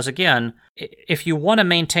to, because again, if you want to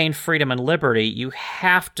maintain freedom and liberty, you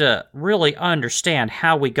have to really understand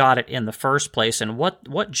how we got it in the first place, and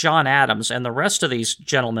what John Adams and the rest of these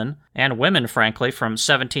gentlemen, and women frankly, from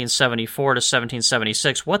 1774 to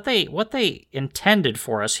 1776, what they intended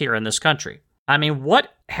for us here in this country. I mean,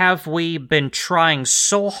 what have we been trying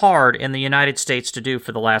so hard in the United States to do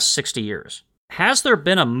for the last 60 years? Has there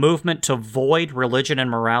been a movement to void religion and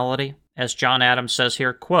morality? As John Adams says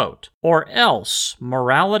here, quote, "Or else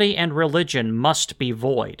morality and religion must be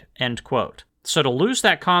void," end quote. So to lose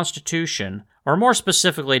that Constitution, or more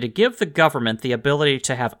specifically, to give the government the ability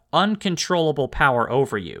to have uncontrollable power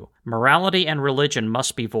over you, morality and religion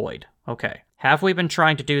must be void. Okay. Have we been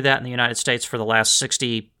trying to do that in the United States for the last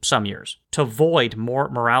 60-some years? To void more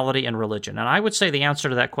morality and religion? And I would say the answer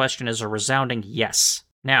to that question is a resounding yes.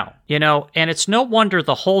 Now, and it's no wonder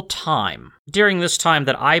the whole time, during this time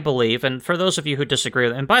that I believe, and for those of you who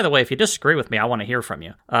disagree, and by the way, if you disagree with me, I want to hear from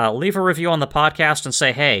you. Leave a review on the podcast and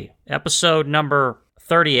say, hey, episode number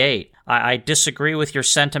 38, I disagree with your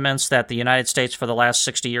sentiments that the United States for the last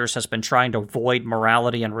 60 years has been trying to void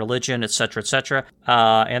morality and religion, etc.,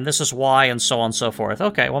 and this is why, and so on and so forth.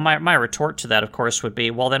 Okay, well, my retort to that, of course, would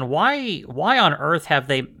be, well, then why on earth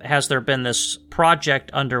has there been this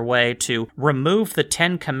project underway to remove the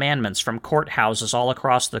 10 Commandments from courthouses all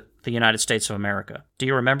across the United States of America? Do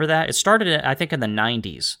you remember that? It started, I think, in the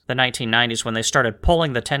 1990s, when they started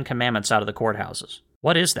pulling the 10 Commandments out of the courthouses.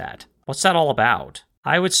 What is that? What's that all about?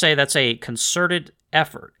 I would say that's a concerted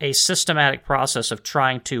effort, a systematic process of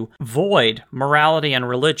trying to void morality and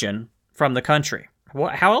religion from the country.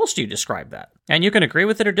 How else do you describe that? And you can agree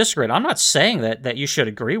with it or disagree. I'm not saying that you should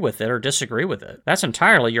agree with it or disagree with it. That's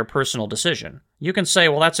entirely your personal decision. You can say,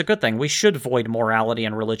 well, that's a good thing. We should void morality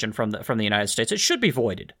and religion from the United States. It should be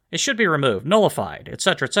voided. It should be removed, nullified,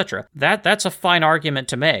 etc., etc. That's a fine argument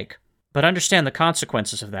to make. But understand the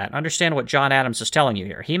consequences of that. Understand what John Adams is telling you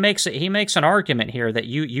here. He makes an argument here that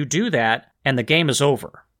you do that and the game is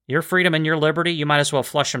over. Your freedom and your liberty, you might as well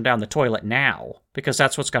flush them down the toilet now, because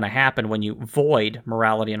that's what's going to happen when you void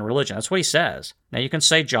morality and religion. That's what he says. Now you can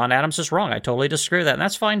say John Adams is wrong. I totally disagree with that, and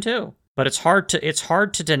that's fine too. But it's hard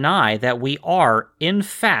to deny that we are, in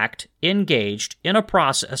fact, engaged in a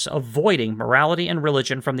process of voiding morality and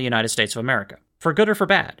religion from the United States of America. For good or for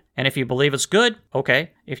bad. And if you believe it's good, okay.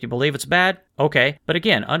 If you believe it's bad, okay. But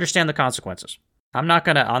again, understand the consequences. I'm not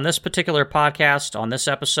going to, on this particular podcast, on this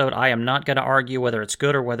episode, I am not going to argue whether it's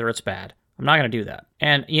good or whether it's bad. I'm not going to do that.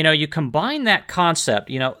 And, you combine that concept,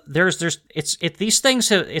 these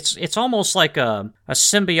things, it's almost like a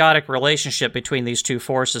symbiotic relationship between these two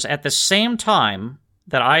forces. At the same time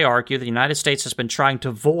that I argue the United States has been trying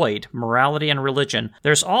to void morality and religion,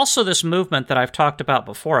 there's also this movement that I've talked about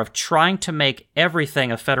before of trying to make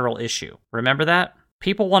everything a federal issue. Remember that?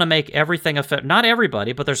 People want to make everything not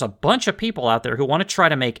everybody, but there's a bunch of people out there who want to try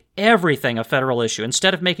to make everything a federal issue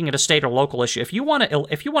instead of making it a state or local issue. If you want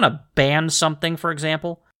to ban something, for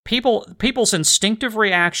example, people's instinctive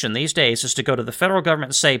reaction these days is to go to the federal government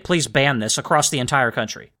and say, please ban this across the entire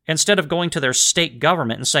country, instead of going to their state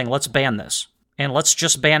government and saying, let's ban this. And let's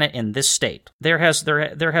just ban it in this state. There has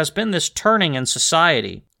been this turning in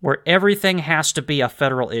society where everything has to be a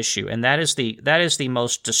federal issue, and that is the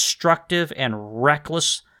most destructive and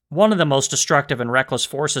reckless, one of the most destructive and reckless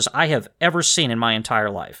forces I have ever seen in my entire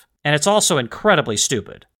life. And it's also incredibly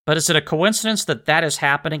stupid. But is it a coincidence that is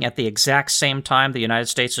happening at the exact same time the United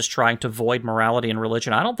States is trying to void morality and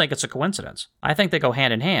religion? I don't think it's a coincidence. I think they go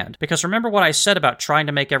hand in hand. Because remember what I said about trying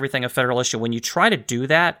to make everything a federal issue? When you try to do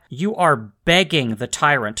that, you are begging the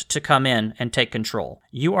tyrant to come in and take control.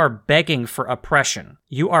 You are begging for oppression.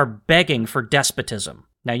 You are begging for despotism.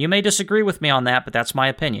 Now, you may disagree with me on that, but that's my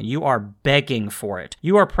opinion. You are begging for it.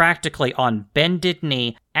 You are practically on bended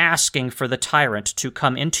knee asking for the tyrant to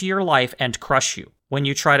come into your life and crush you when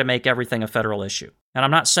you try to make everything a federal issue. And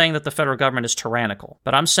I'm not saying that the federal government is tyrannical,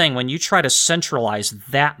 but I'm saying when you try to centralize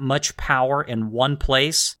that much power in one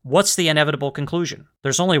place, what's the inevitable conclusion?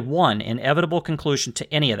 There's only one inevitable conclusion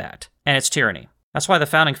to any of that, and it's tyranny. That's why the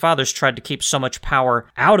Founding Fathers tried to keep so much power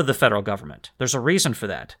out of the federal government. There's a reason for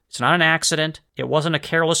that. It's not an accident. It wasn't a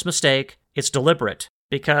careless mistake. It's deliberate.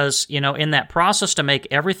 Because, in that process to make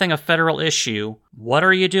everything a federal issue, what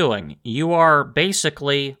are you doing? You are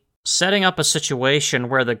basically setting up a situation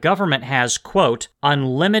where the government has, quote,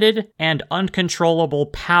 unlimited and uncontrollable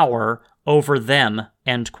power over them,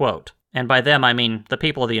 end quote. And by them, I mean the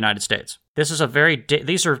people of the United States.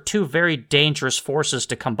 These are two very dangerous forces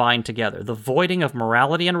to combine together. The voiding of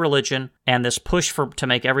morality and religion and this push to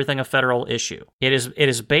make everything a federal issue. It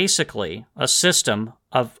is basically a system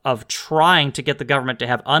of trying to get the government to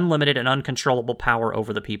have unlimited and uncontrollable power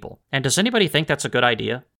over the people. And does anybody think that's a good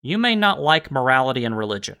idea? You may not like morality and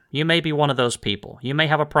religion. You may be one of those people. You may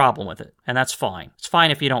have a problem with it, and that's fine. It's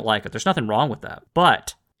fine if you don't like it. There's nothing wrong with that.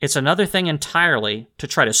 But it's another thing entirely to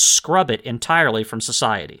try to scrub it entirely from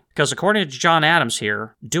society. Because according to John Adams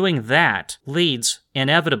here, doing that leads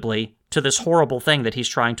inevitably to this horrible thing that he's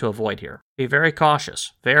trying to avoid here. Be very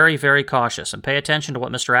cautious. Very, very cautious. And pay attention to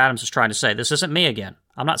what Mr. Adams is trying to say. This isn't me again.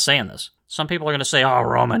 I'm not saying this. Some people are going to say, oh,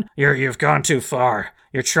 Roman, you've gone too far.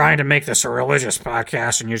 You're trying to make this a religious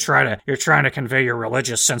podcast, and you're trying to convey your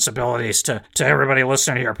religious sensibilities to everybody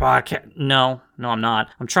listening to your podcast. No, I'm not.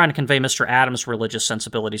 I'm trying to convey Mr. Adams' religious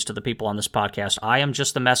sensibilities to the people on this podcast. I am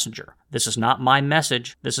just the messenger. This is not my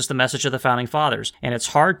message. This is the message of the Founding Fathers. And it's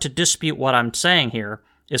hard to dispute what I'm saying here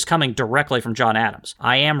is coming directly from John Adams.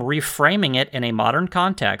 I am reframing it in a modern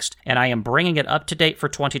context, and I am bringing it up to date for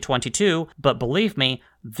 2022, but believe me,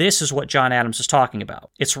 this is what John Adams is talking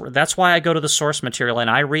about. That's why I go to the source material and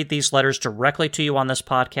I read these letters directly to you on this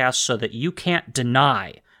podcast so that you can't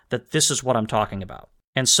deny that this is what I'm talking about.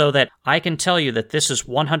 And so that I can tell you that this is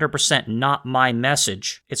 100% not my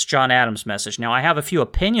message, it's John Adams' message. Now, I have a few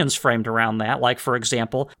opinions framed around that, like, for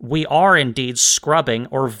example, we are indeed scrubbing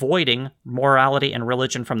or voiding morality and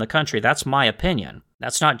religion from the country. That's my opinion.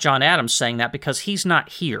 That's not John Adams saying that because he's not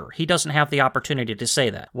here. He doesn't have the opportunity to say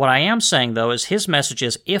that. What I am saying, though, is his message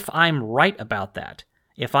is if I'm right about that,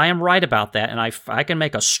 and I can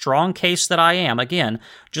make a strong case that I am, again,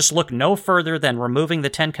 just look no further than removing the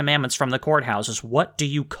 10 Commandments from the courthouses. What do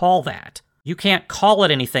you call that? You can't call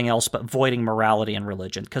it anything else but voiding morality and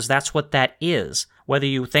religion, because that's what that is. Whether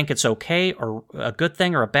you think it's okay or a good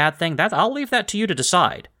thing or a bad thing, I'll leave that to you to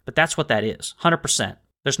decide. But that's what that is, 100%.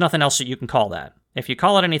 There's nothing else that you can call that. If you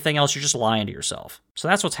call it anything else, you're just lying to yourself. So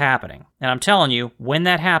that's what's happening. And I'm telling you, when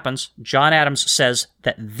that happens, John Adams says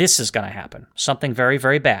that this is going to happen. Something very,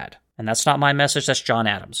 very bad. And that's not my message, that's John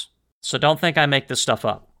Adams. So don't think I make this stuff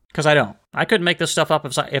up. Because I don't. I couldn't make this stuff up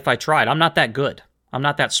if I tried. I'm not that good. I'm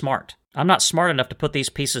not that smart. I'm not smart enough to put these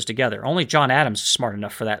pieces together. Only John Adams is smart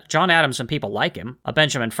enough for that. John Adams and people like him. A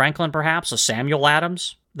Benjamin Franklin, perhaps. A Samuel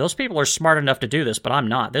Adams. Those people are smart enough to do this, but I'm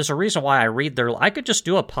not. There's a reason why I could just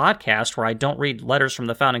do a podcast where I don't read letters from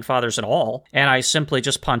the Founding Fathers at all, and I simply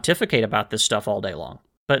just pontificate about this stuff all day long.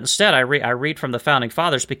 But instead, I read from the Founding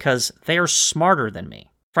Fathers because they are smarter than me.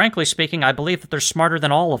 Frankly speaking, I believe that they're smarter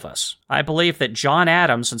than all of us. I believe that John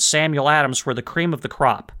Adams and Samuel Adams were the cream of the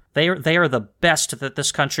crop. They are the best that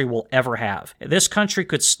this country will ever have. This country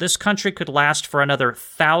could last for another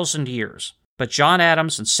 1,000 years. But John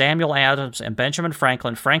Adams and Samuel Adams and Benjamin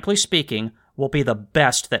Franklin, frankly speaking, will be the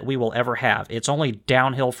best that we will ever have. It's only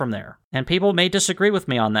downhill from there. And people may disagree with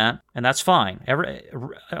me on that, and that's fine.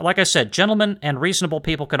 Like I said, gentlemen and reasonable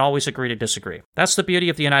people can always agree to disagree. That's the beauty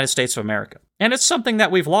of the United States of America. And it's something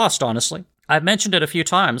that we've lost, honestly. I've mentioned it a few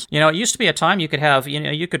times. It used to be a time you could have,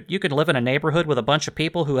 you could live in a neighborhood with a bunch of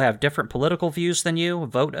people who have different political views than you,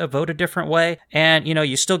 vote a different way, and,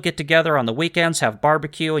 you still get together on the weekends, have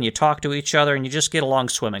barbecue, and you talk to each other, and you just get along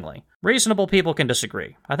swimmingly. Reasonable people can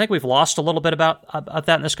disagree. I think we've lost a little bit about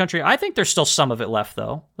that in this country. I think there's still some of it left,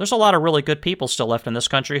 though. There's a lot of really good people still left in this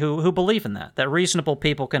country who believe in that reasonable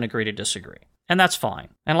people can agree to disagree. And that's fine.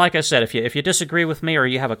 And like I said, if you disagree with me or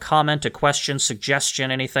you have a comment, a question, suggestion,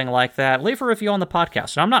 anything like that, leave a review on the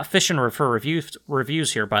podcast. And I'm not fishing for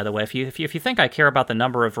reviews here, by the way. If you think I care about the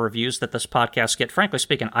number of reviews that this podcast get, frankly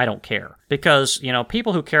speaking, I don't care. Because,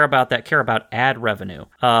 people who care about that care about ad revenue.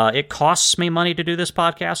 It costs me money to do this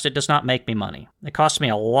podcast. It does not make me money. It costs me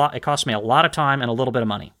a lot. It costs me a lot of time and a little bit of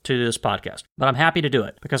money to do this podcast. But I'm happy to do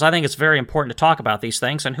it because I think it's very important to talk about these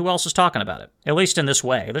things, and who else is talking about it? At least in this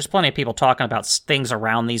way. There's plenty of people talking about things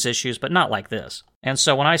around these issues, but not like this. And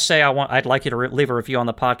so when I say I'd like you to leave a review on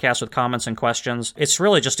the podcast with comments and questions, it's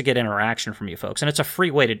really just to get interaction from you folks. And it's a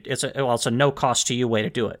free way it's a no cost to you way to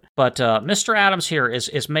do it. But Mr. Adams here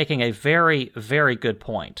is making a very, very good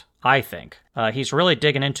point, I think. He's really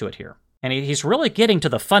digging into it here. And he's really getting to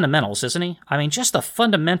the fundamentals, isn't he? I mean, just the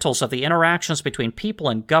fundamentals of the interactions between people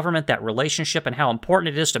and government, that relationship, and how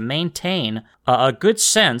important it is to maintain a good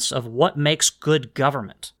sense of what makes good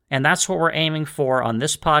government. And that's what we're aiming for on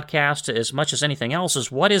this podcast as much as anything else,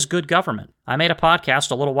 is what is good government? I made a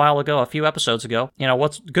podcast a little while ago, a few episodes ago.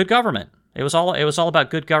 What's good government? It was all about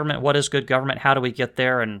good government. What is good government? How do we get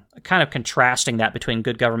there? And kind of contrasting that between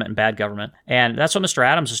good government and bad government. And that's what Mr.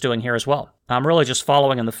 Adams is doing here as well. I'm really just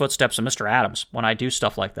following in the footsteps of Mr. Adams when I do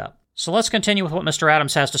stuff like that. So let's continue with what Mr.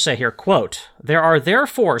 Adams has to say here. Quote, "There are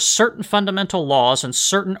therefore certain fundamental laws and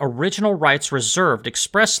certain original rights reserved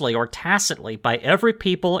expressly or tacitly by every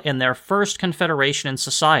people in their first confederation in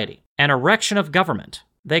society, an erection of government.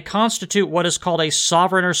 They constitute what is called a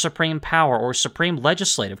sovereign or supreme power or supreme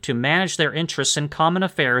legislative to manage their interests in common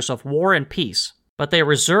affairs of war and peace, but they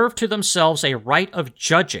reserve to themselves a right of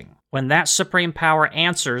judging when that supreme power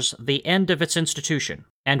answers the end of its institution,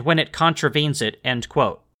 and when it contravenes it," end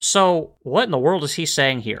quote. So, what in the world is he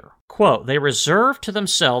saying here? Quote, "They reserve to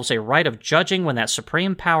themselves a right of judging when that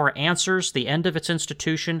supreme power answers the end of its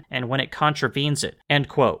institution and when it contravenes it," end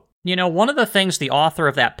quote. You know, one of the things the author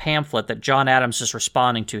of that pamphlet that John Adams is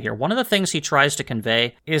responding to here, one of the things he tries to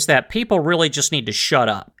convey is that people really just need to shut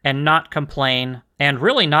up and not complain and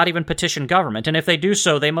really not even petition government. And if they do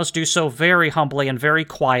so, they must do so very humbly and very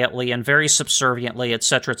quietly and very subserviently,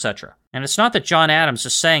 etc., etc. And it's not that John Adams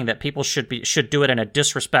is saying that people should do it in a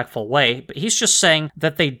disrespectful way, but he's just saying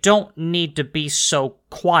that they don't need to be so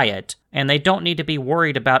quiet and they don't need to be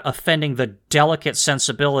worried about offending the delicate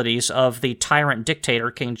sensibilities of the tyrant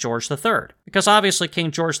dictator King George III. Because obviously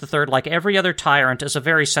King George III, like every other tyrant, is a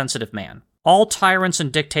very sensitive man. All tyrants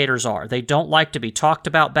and dictators are. They don't like to be talked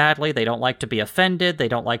about badly, they don't like to be offended, they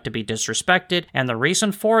don't like to be disrespected, and the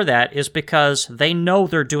reason for that is because they know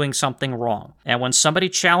they're doing something wrong. And when somebody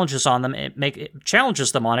challenges on them, it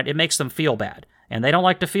makes them feel bad. And they don't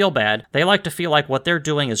like to feel bad. They like to feel like what they're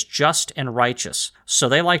doing is just and righteous. So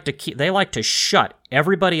they like to shut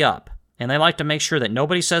everybody up. And they like to make sure that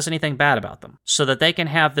nobody says anything bad about them so that they can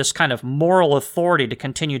have this kind of moral authority to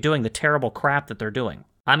continue doing the terrible crap that they're doing.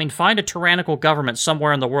 I mean, find a tyrannical government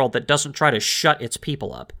somewhere in the world that doesn't try to shut its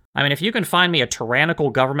people up. I mean, if you can find me a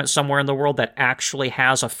tyrannical government somewhere in the world that actually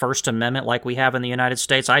has a First Amendment like we have in the United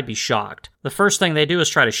States, I'd be shocked. The first thing they do is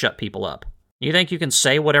try to shut people up. You think you can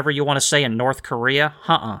say whatever you want to say in North Korea?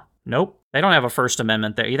 Nope. They don't have a First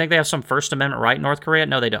Amendment there. You think they have some First Amendment right in North Korea?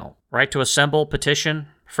 No, they don't. Right to assemble, petition,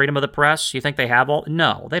 freedom of the press. You think they have all?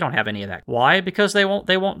 No, they don't have any of that. Why? Because they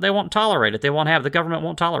won't tolerate it. The government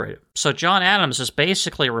won't tolerate it. So John Adams is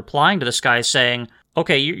basically replying to this guy saying,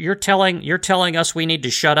 okay, you're telling us we need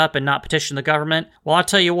to shut up and not petition the government? Well, I'll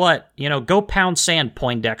tell you what, go pound sand,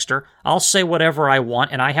 Poindexter. I'll say whatever I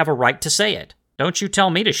want and I have a right to say it. Don't you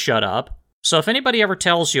tell me to shut up. So if anybody ever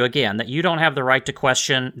tells you, again, that you don't have the right to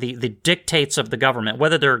question the dictates of the government,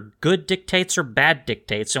 whether they're good dictates or bad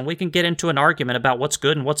dictates, and we can get into an argument about what's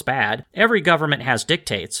good and what's bad, every government has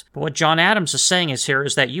dictates. But what John Adams is saying is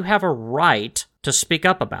that you have a right to speak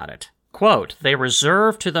up about it. Quote, "They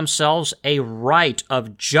reserve to themselves a right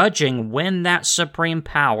of judging when that supreme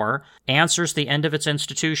power answers the end of its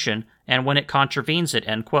institution and when it contravenes it,"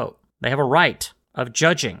 end quote. They have a right of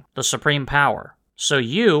judging the supreme power. So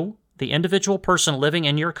you, the individual person living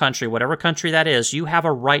in your country, whatever country that is, you have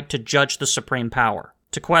a right to judge the supreme power,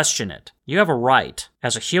 to question it. You have a right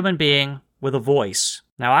as a human being with a voice.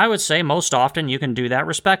 Now, I would say most often you can do that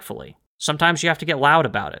respectfully. Sometimes you have to get loud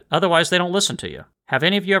about it. Otherwise, they don't listen to you. Have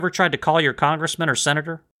any of you ever tried to call your congressman or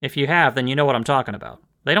senator? If you have, then you know what I'm talking about.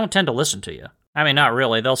 They don't tend to listen to you. I mean, not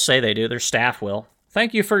really. They'll say they do. Their staff will.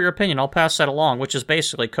 Thank you for your opinion. I'll pass that along, which is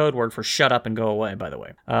basically code word for shut up and go away, by the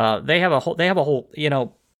way. They have a whole,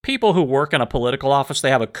 people who work in a political office, they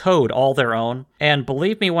have a code all their own. And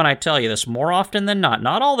believe me when I tell you this, more often than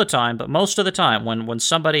not all the time, but most of the time,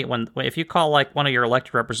 if you call like one of your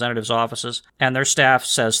elected representatives' offices and their staff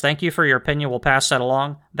says, "Thank you for your opinion, we'll pass that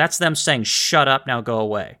along," that's them saying, "Shut up, now go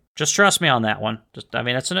away." Just trust me on that one.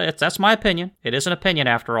 That's my opinion. It is an opinion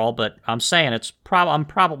after all, but I'm saying I'm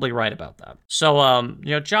probably right about that. So,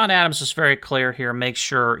 John Adams is very clear here. Make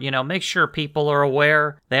sure people are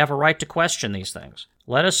aware they have a right to question these things.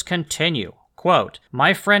 Let us continue. Quote,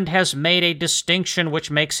 "My friend has made a distinction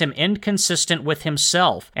which makes him inconsistent with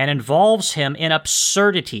himself and involves him in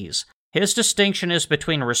absurdities. His distinction is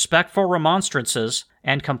between respectful remonstrances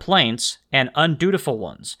and complaints and undutiful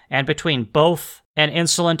ones, and between both and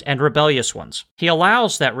insolent and rebellious ones. He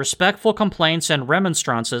allows that respectful complaints and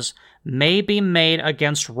remonstrances may be made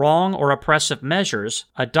against wrong or oppressive measures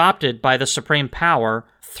adopted by the supreme power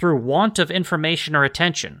through want of information or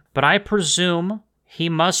attention, but I presume he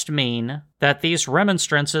must mean that these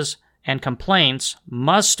remonstrances and complaints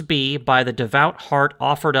must be by the devout heart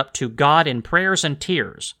offered up to God in prayers and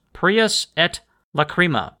tears, prius et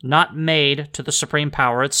lacrima, not made to the supreme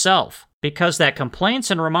power itself, because that complaints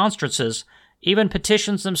and remonstrances, even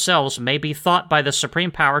petitions themselves, may be thought by the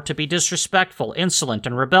supreme power to be disrespectful, insolent,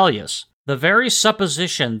 and rebellious. The very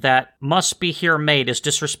supposition that must be here made is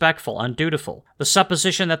disrespectful, undutiful. The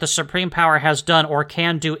supposition that the supreme power has done or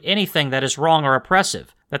can do anything that is wrong or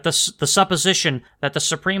oppressive. That the supposition that the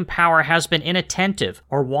supreme power has been inattentive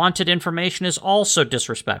or wanted information is also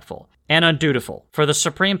disrespectful and undutiful. For the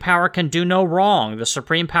supreme power can do no wrong. The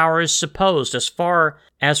supreme power is supposed, as far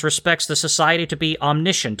as respects the society, to be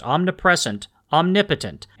omniscient, omnipresent,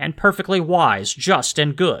 omnipotent, and perfectly wise, just,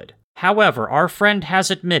 and good. However, our friend has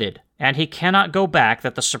admitted, and he cannot go back,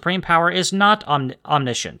 that the supreme power is not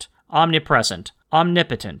omniscient, omnipresent,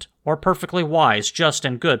 omnipotent, or perfectly wise, just,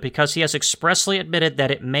 and good, because he has expressly admitted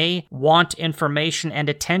that it may want information and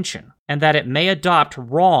attention, and that it may adopt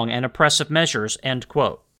wrong and oppressive measures, end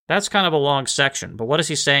quote. That's kind of a long section, but what is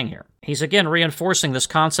he saying here? He's again reinforcing this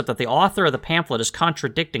concept that the author of the pamphlet is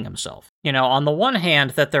contradicting himself. On the one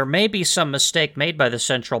hand, that there may be some mistake made by the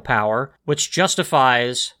central power, which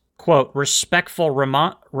justifies, quote, respectful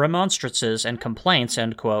remonstrances and complaints,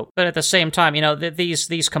 end quote. But at the same time,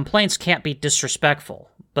 these complaints can't be disrespectful.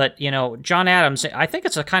 But, John Adams, I think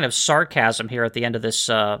it's a kind of sarcasm here at the end of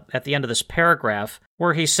this paragraph,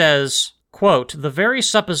 where he says, quote, the very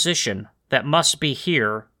supposition that must be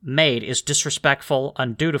here made is disrespectful,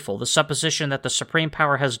 undutiful. The supposition that the supreme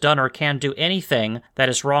power has done or can do anything that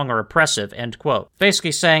is wrong or oppressive, end quote.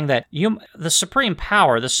 Basically saying that the supreme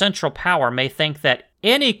power, the central power, may think that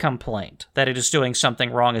any complaint that it is doing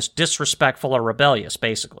something wrong is disrespectful or rebellious,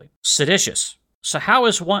 basically. Seditious. So how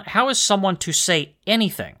is someone to say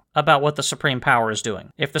anything about what the supreme power is doing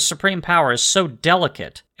if the supreme power is so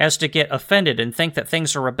delicate as to get offended and think that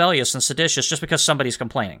things are rebellious and seditious just because somebody's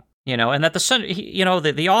complaining? And that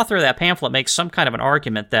the author of that pamphlet makes some kind of an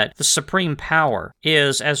argument that the supreme power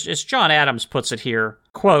is, as John Adams puts it here,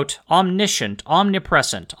 quote, omniscient,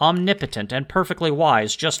 omnipresent, omnipotent, and perfectly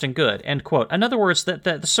wise, just, and good, end quote. In other words, that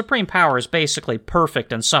the supreme power is basically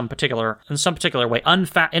perfect in some particular way,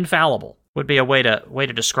 infallible would be a way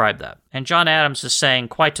to describe that. And John Adams is saying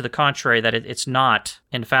quite to the contrary, that it's not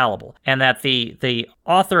infallible, and that the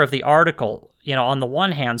author of the article, on the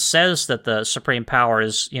one hand says that the supreme power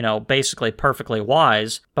is, basically perfectly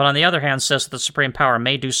wise, but on the other hand says that the supreme power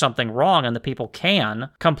may do something wrong and the people can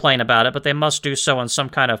complain about it, but they must do so in some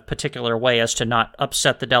kind of particular way as to not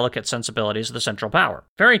upset the delicate sensibilities of the central power.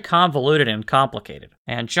 Very convoluted and complicated.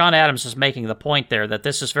 And John Adams is making the point there that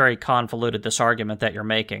this is very convoluted, this argument that you're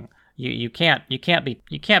making. You can't be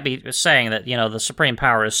saying that, the supreme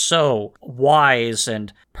power is so wise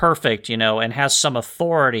and perfect, and has some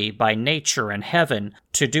authority by nature and heaven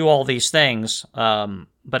to do all these things,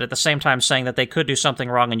 but at the same time saying that they could do something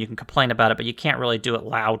wrong and you can complain about it, but you can't really do it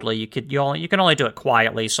loudly. You can only do it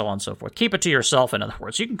quietly, so on and so forth. Keep it to yourself, in other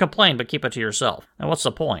words. You can complain, but keep it to yourself. And what's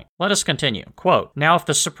the point? Let us continue. Quote, now if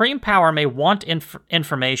the supreme power may want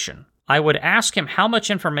information, I would ask him how much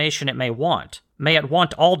information it may want. May it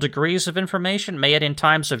want all degrees of information? May it in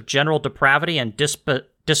times of general depravity and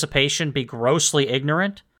dissipation be grossly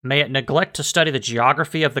ignorant? May it neglect to study the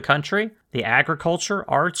geography of the country, the agriculture,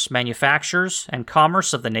 arts, manufactures, and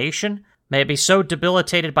commerce of the nation? May it be so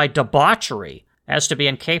debilitated by debauchery as to be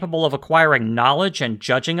incapable of acquiring knowledge and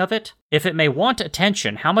judging of it? If it may want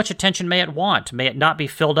attention, how much attention may it want? May it not be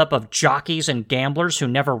filled up of jockeys and gamblers who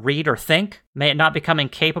never read or think? May it not become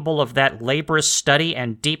incapable of that laborious study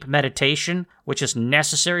and deep meditation which is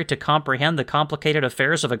necessary to comprehend the complicated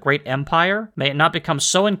affairs of a great empire? May it not become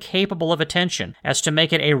so incapable of attention as to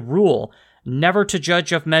make it a rule never to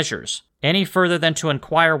judge of measures, any further than to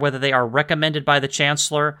inquire whether they are recommended by the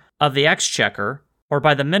Chancellor of the Exchequer or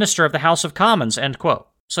by the Minister of the House of Commons, end quote.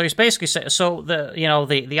 So he's basically saying,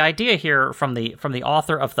 the idea here from the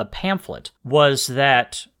author of the pamphlet was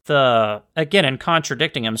that again, in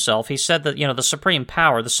contradicting himself, he said that, the supreme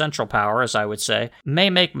power, the central power, as I would say, may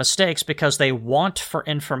make mistakes because they want for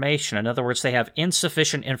information. In other words, they have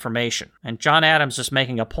insufficient information. And John Adams is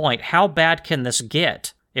making a point. How bad can this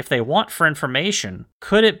get? If they want for information,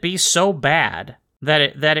 could it be so bad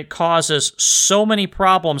that it causes so many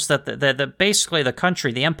problems that basically the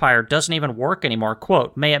country, the empire, doesn't even work anymore?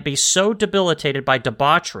 Quote, may it be so debilitated by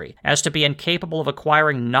debauchery as to be incapable of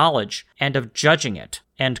acquiring knowledge and of judging it,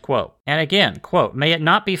 end quote. And again, quote, may it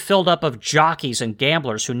not be filled up of jockeys and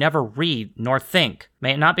gamblers who never read nor think.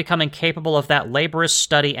 May it not become incapable of that laborious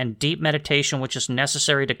study and deep meditation which is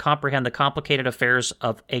necessary to comprehend the complicated affairs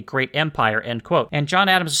of a great empire, end quote. And John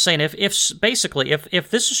Adams is saying if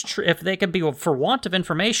this is true, if they can be for want of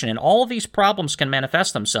information and all of these problems can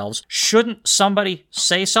manifest themselves, shouldn't somebody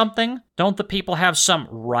say something? Don't the people have some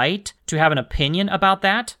right to have an opinion about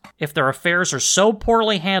that? If their affairs are so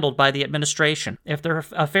poorly handled by the administration, if their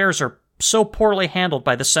affairs are so poorly handled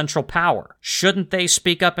by the central power? Shouldn't they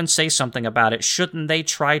speak up and say something about it? Shouldn't they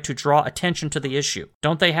try to draw attention to the issue?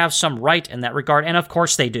 Don't they have some right in that regard? And of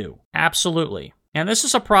course they do. Absolutely. And this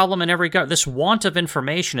is a problem in every government. This want of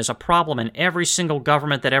information is a problem in every single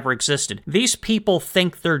government that ever existed. These people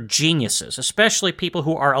think they're geniuses, especially people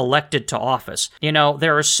who are elected to office. You know,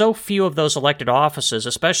 there are so few of those elected offices,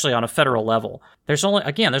 especially on a federal level. There's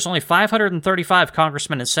only 535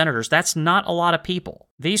 congressmen and senators. That's not a lot of people.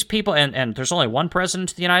 These people, and there's only one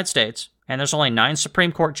president of the United States, and there's only 9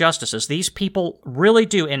 Supreme Court justices. These people really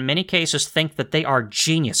do, in many cases, think that they are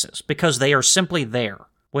geniuses because they are simply there.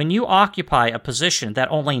 When you occupy a position that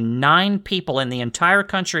only 9 people in the entire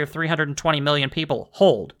country of 320 million people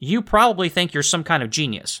hold, you probably think you're some kind of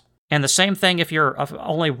genius. And the same thing if you're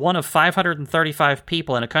only one of 535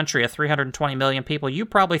 people in a country of 320 million people, you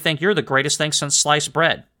probably think you're the greatest thing since sliced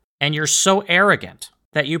bread. And you're so arrogant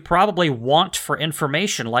that you probably want for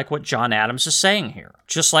information like what John Adams is saying here.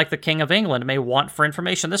 Just like the King of England may want for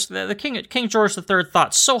information. King George III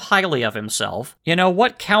thought so highly of himself. You know,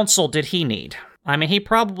 what counsel did he need? I mean, he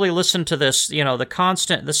probably listened to this,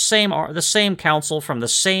 the same counsel from the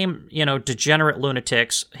same, degenerate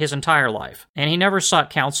lunatics his entire life. And he never sought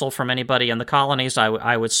counsel from anybody in the colonies,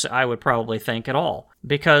 I would probably think, at all.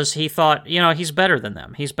 Because he thought, he's better than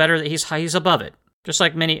them. He's above it. Just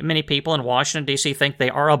like many people in Washington, D.C. think they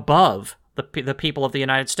are above the people of the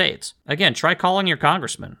United States. Again, try calling your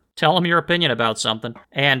congressman. Tell them your opinion about something.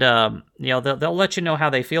 And, they'll let you know how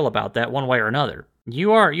they feel about that one way or another.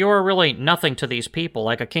 You are really nothing to these people,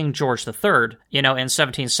 like a King George III, in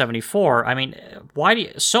 1774. I mean,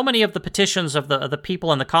 so many of the petitions of the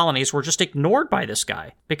people in the colonies were just ignored by this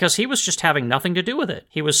guy because he was just having nothing to do with it.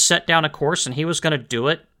 He was set down a course and he was going to do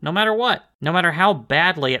it no matter what. No matter how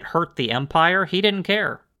badly it hurt the empire, he didn't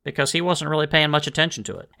care because he wasn't really paying much attention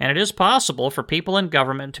to it. And it is possible for people in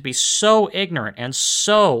government to be so ignorant and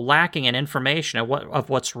so lacking in information of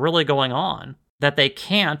what's really going on that they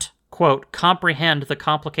can't, quote, comprehend the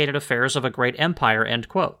complicated affairs of a great empire, end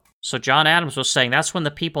quote. So John Adams was saying that's when the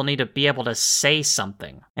people need to be able to say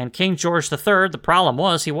something. And King George III, the problem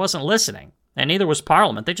was he wasn't listening. And neither was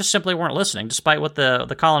Parliament. They just simply weren't listening, despite what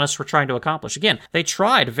the colonists were trying to accomplish. Again, they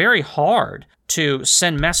tried very hard to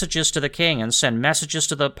send messages to the king and send messages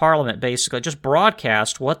to the Parliament, basically. Just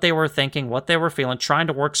broadcast what they were thinking, what they were feeling, trying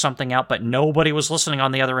to work something out, but nobody was listening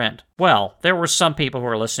on the other end. Well, there were some people who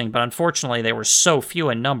were listening, but unfortunately they were so few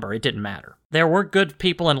in number, it didn't matter. There were good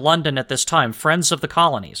people in London at this time, friends of the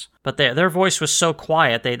colonies, but their voice was so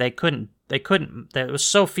quiet, they couldn't, there was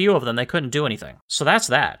so few of them, they couldn't do anything. So that's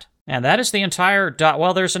that. And that is the entire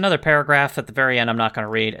well, there's another paragraph at the very end I'm not going to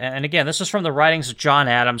read. And again, this is from the writings of John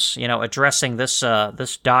Adams, addressing this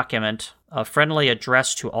document, a friendly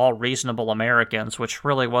address to all reasonable Americans, which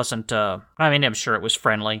really wasn't, I'm sure it was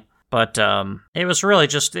friendly. But it was really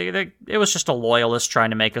just, it was just a loyalist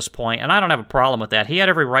trying to make his point, and I don't have a problem with that. He had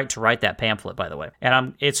every right to write that pamphlet, by the way.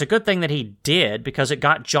 And it's a good thing that he did, because it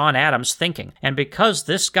got John Adams thinking. And because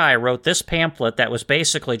this guy wrote this pamphlet that was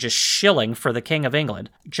basically just shilling for the King of England,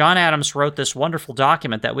 John Adams wrote this wonderful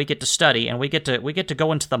document that we get to study, and we get to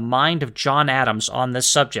go into the mind of John Adams on this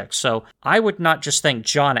subject. So I would not just thank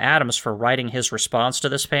John Adams for writing his response to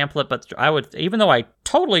this pamphlet, but I would, even though I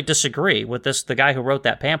totally disagree with the guy who wrote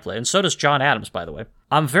that pamphlet, and so does John Adams, by the way,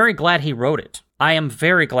 I'm very glad he wrote it. I am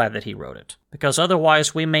very glad that he wrote it, because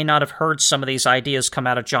otherwise we may not have heard some of these ideas come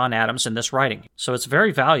out of John Adams in this writing. So it's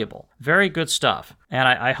very valuable, very good stuff. And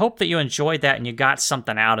I hope that you enjoyed that and you got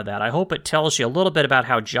something out of that. I hope it tells you a little bit about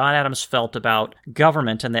how John Adams felt about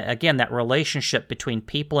government and, that relationship between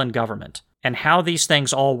people and government, and how these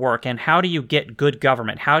things all work, and how do you get good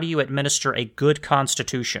government? How do you administer a good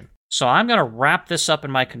constitution? So I'm going to wrap this up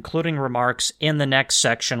in my concluding remarks in the next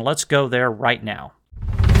section. Let's go there right now.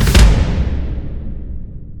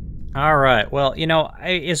 All right. Well,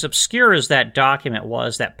 as obscure as that document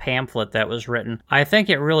was, that pamphlet that was written, I think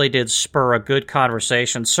it really did spur a good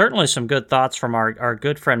conversation, certainly some good thoughts from our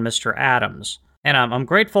good friend Mr. Adams. And I'm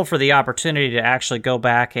grateful for the opportunity to actually go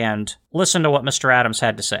back and listen to what Mr. Adams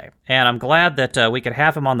had to say. And I'm glad that we could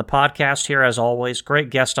have him on the podcast here, as always. Great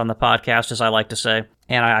guest on the podcast, as I like to say.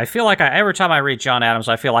 And I feel like every time I read John Adams,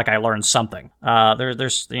 I feel like I learned something.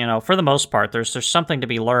 There's for the most part, there's something to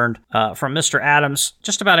be learned from Mr. Adams,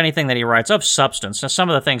 just about anything that he writes of substance. Now, some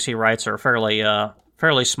of the things he writes are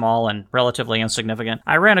fairly small and relatively insignificant.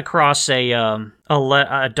 I ran across a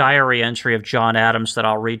diary entry of John Adams that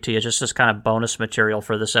I'll read to you just as kind of bonus material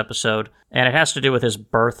for this episode, and it has to do with his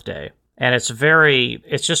birthday. And it's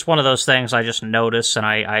just one of those things I just notice, and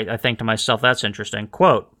I think to myself, that's interesting.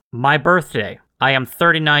 Quote, "My birthday. I am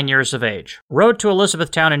 39 years of age. Rode to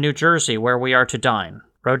Elizabethtown in New Jersey, where we are to dine.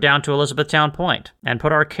 rode down to Elizabethtown Point, and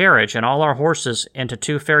put our carriage and all our horses into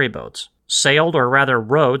 2 ferry boats, sailed, or rather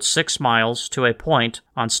rowed, 6 miles to a point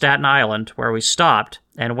on Staten Island where we stopped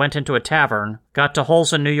and went into a tavern, got to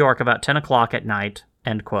Holson, New York about 10 o'clock at night,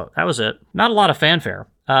 end quote. That was it. Not a lot of fanfare.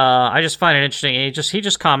 I just find it interesting. He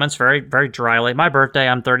just comments very, very dryly. My birthday,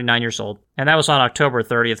 I'm 39 years old. And that was on October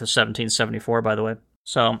 30th of 1774, by the way.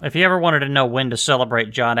 So, if you ever wanted to know when to celebrate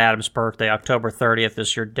John Adams' birthday, October 30th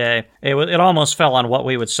is your day. It almost fell on what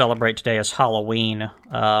we would celebrate today as Halloween,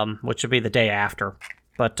 which would be the day after.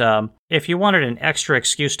 But if you wanted an extra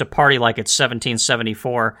excuse to party like it's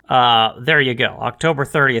 1774, there you go. October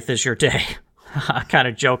 30th is your day. I'm kind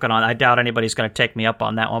of joking on. I doubt anybody's going to take me up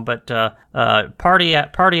on that one, but party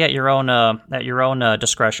at your own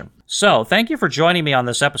discretion. So, thank you for joining me on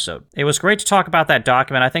this episode. It was great to talk about that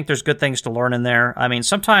document. I think there's good things to learn in there. I mean,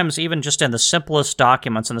 sometimes even just in the simplest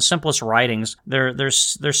documents and the simplest writings,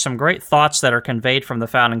 there's some great thoughts that are conveyed from the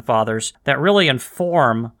Founding Fathers that really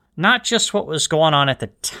inform not just what was going on at the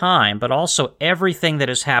time, but also everything that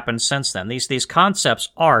has happened since then. These concepts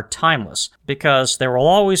are timeless because there will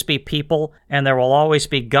always be people and there will always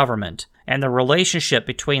be government. And the relationship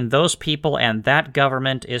between those people and that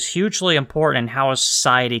government is hugely important in how a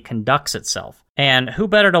society conducts itself. And who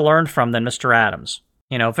better to learn from than Mr. Adams?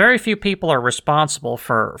 You know, very few people are responsible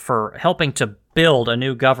for helping to build a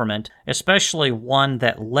new government, especially one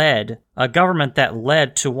that led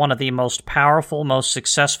to one of the most powerful, most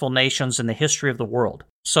successful nations in the history of the world.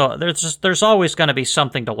 So there's always going to be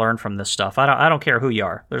something to learn from this stuff. I don't care who you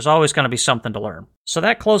are. There's always going to be something to learn. So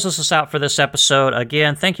that closes us out for this episode.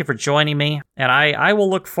 Again, thank you for joining me, and I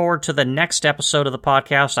will look forward to the next episode of the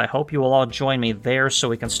podcast. I hope you will all join me there so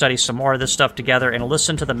we can study some more of this stuff together and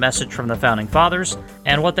listen to the message from the Founding Fathers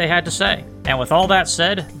and what they had to say. And with all that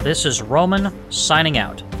said, this is Roman signing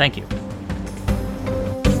out. Thank you.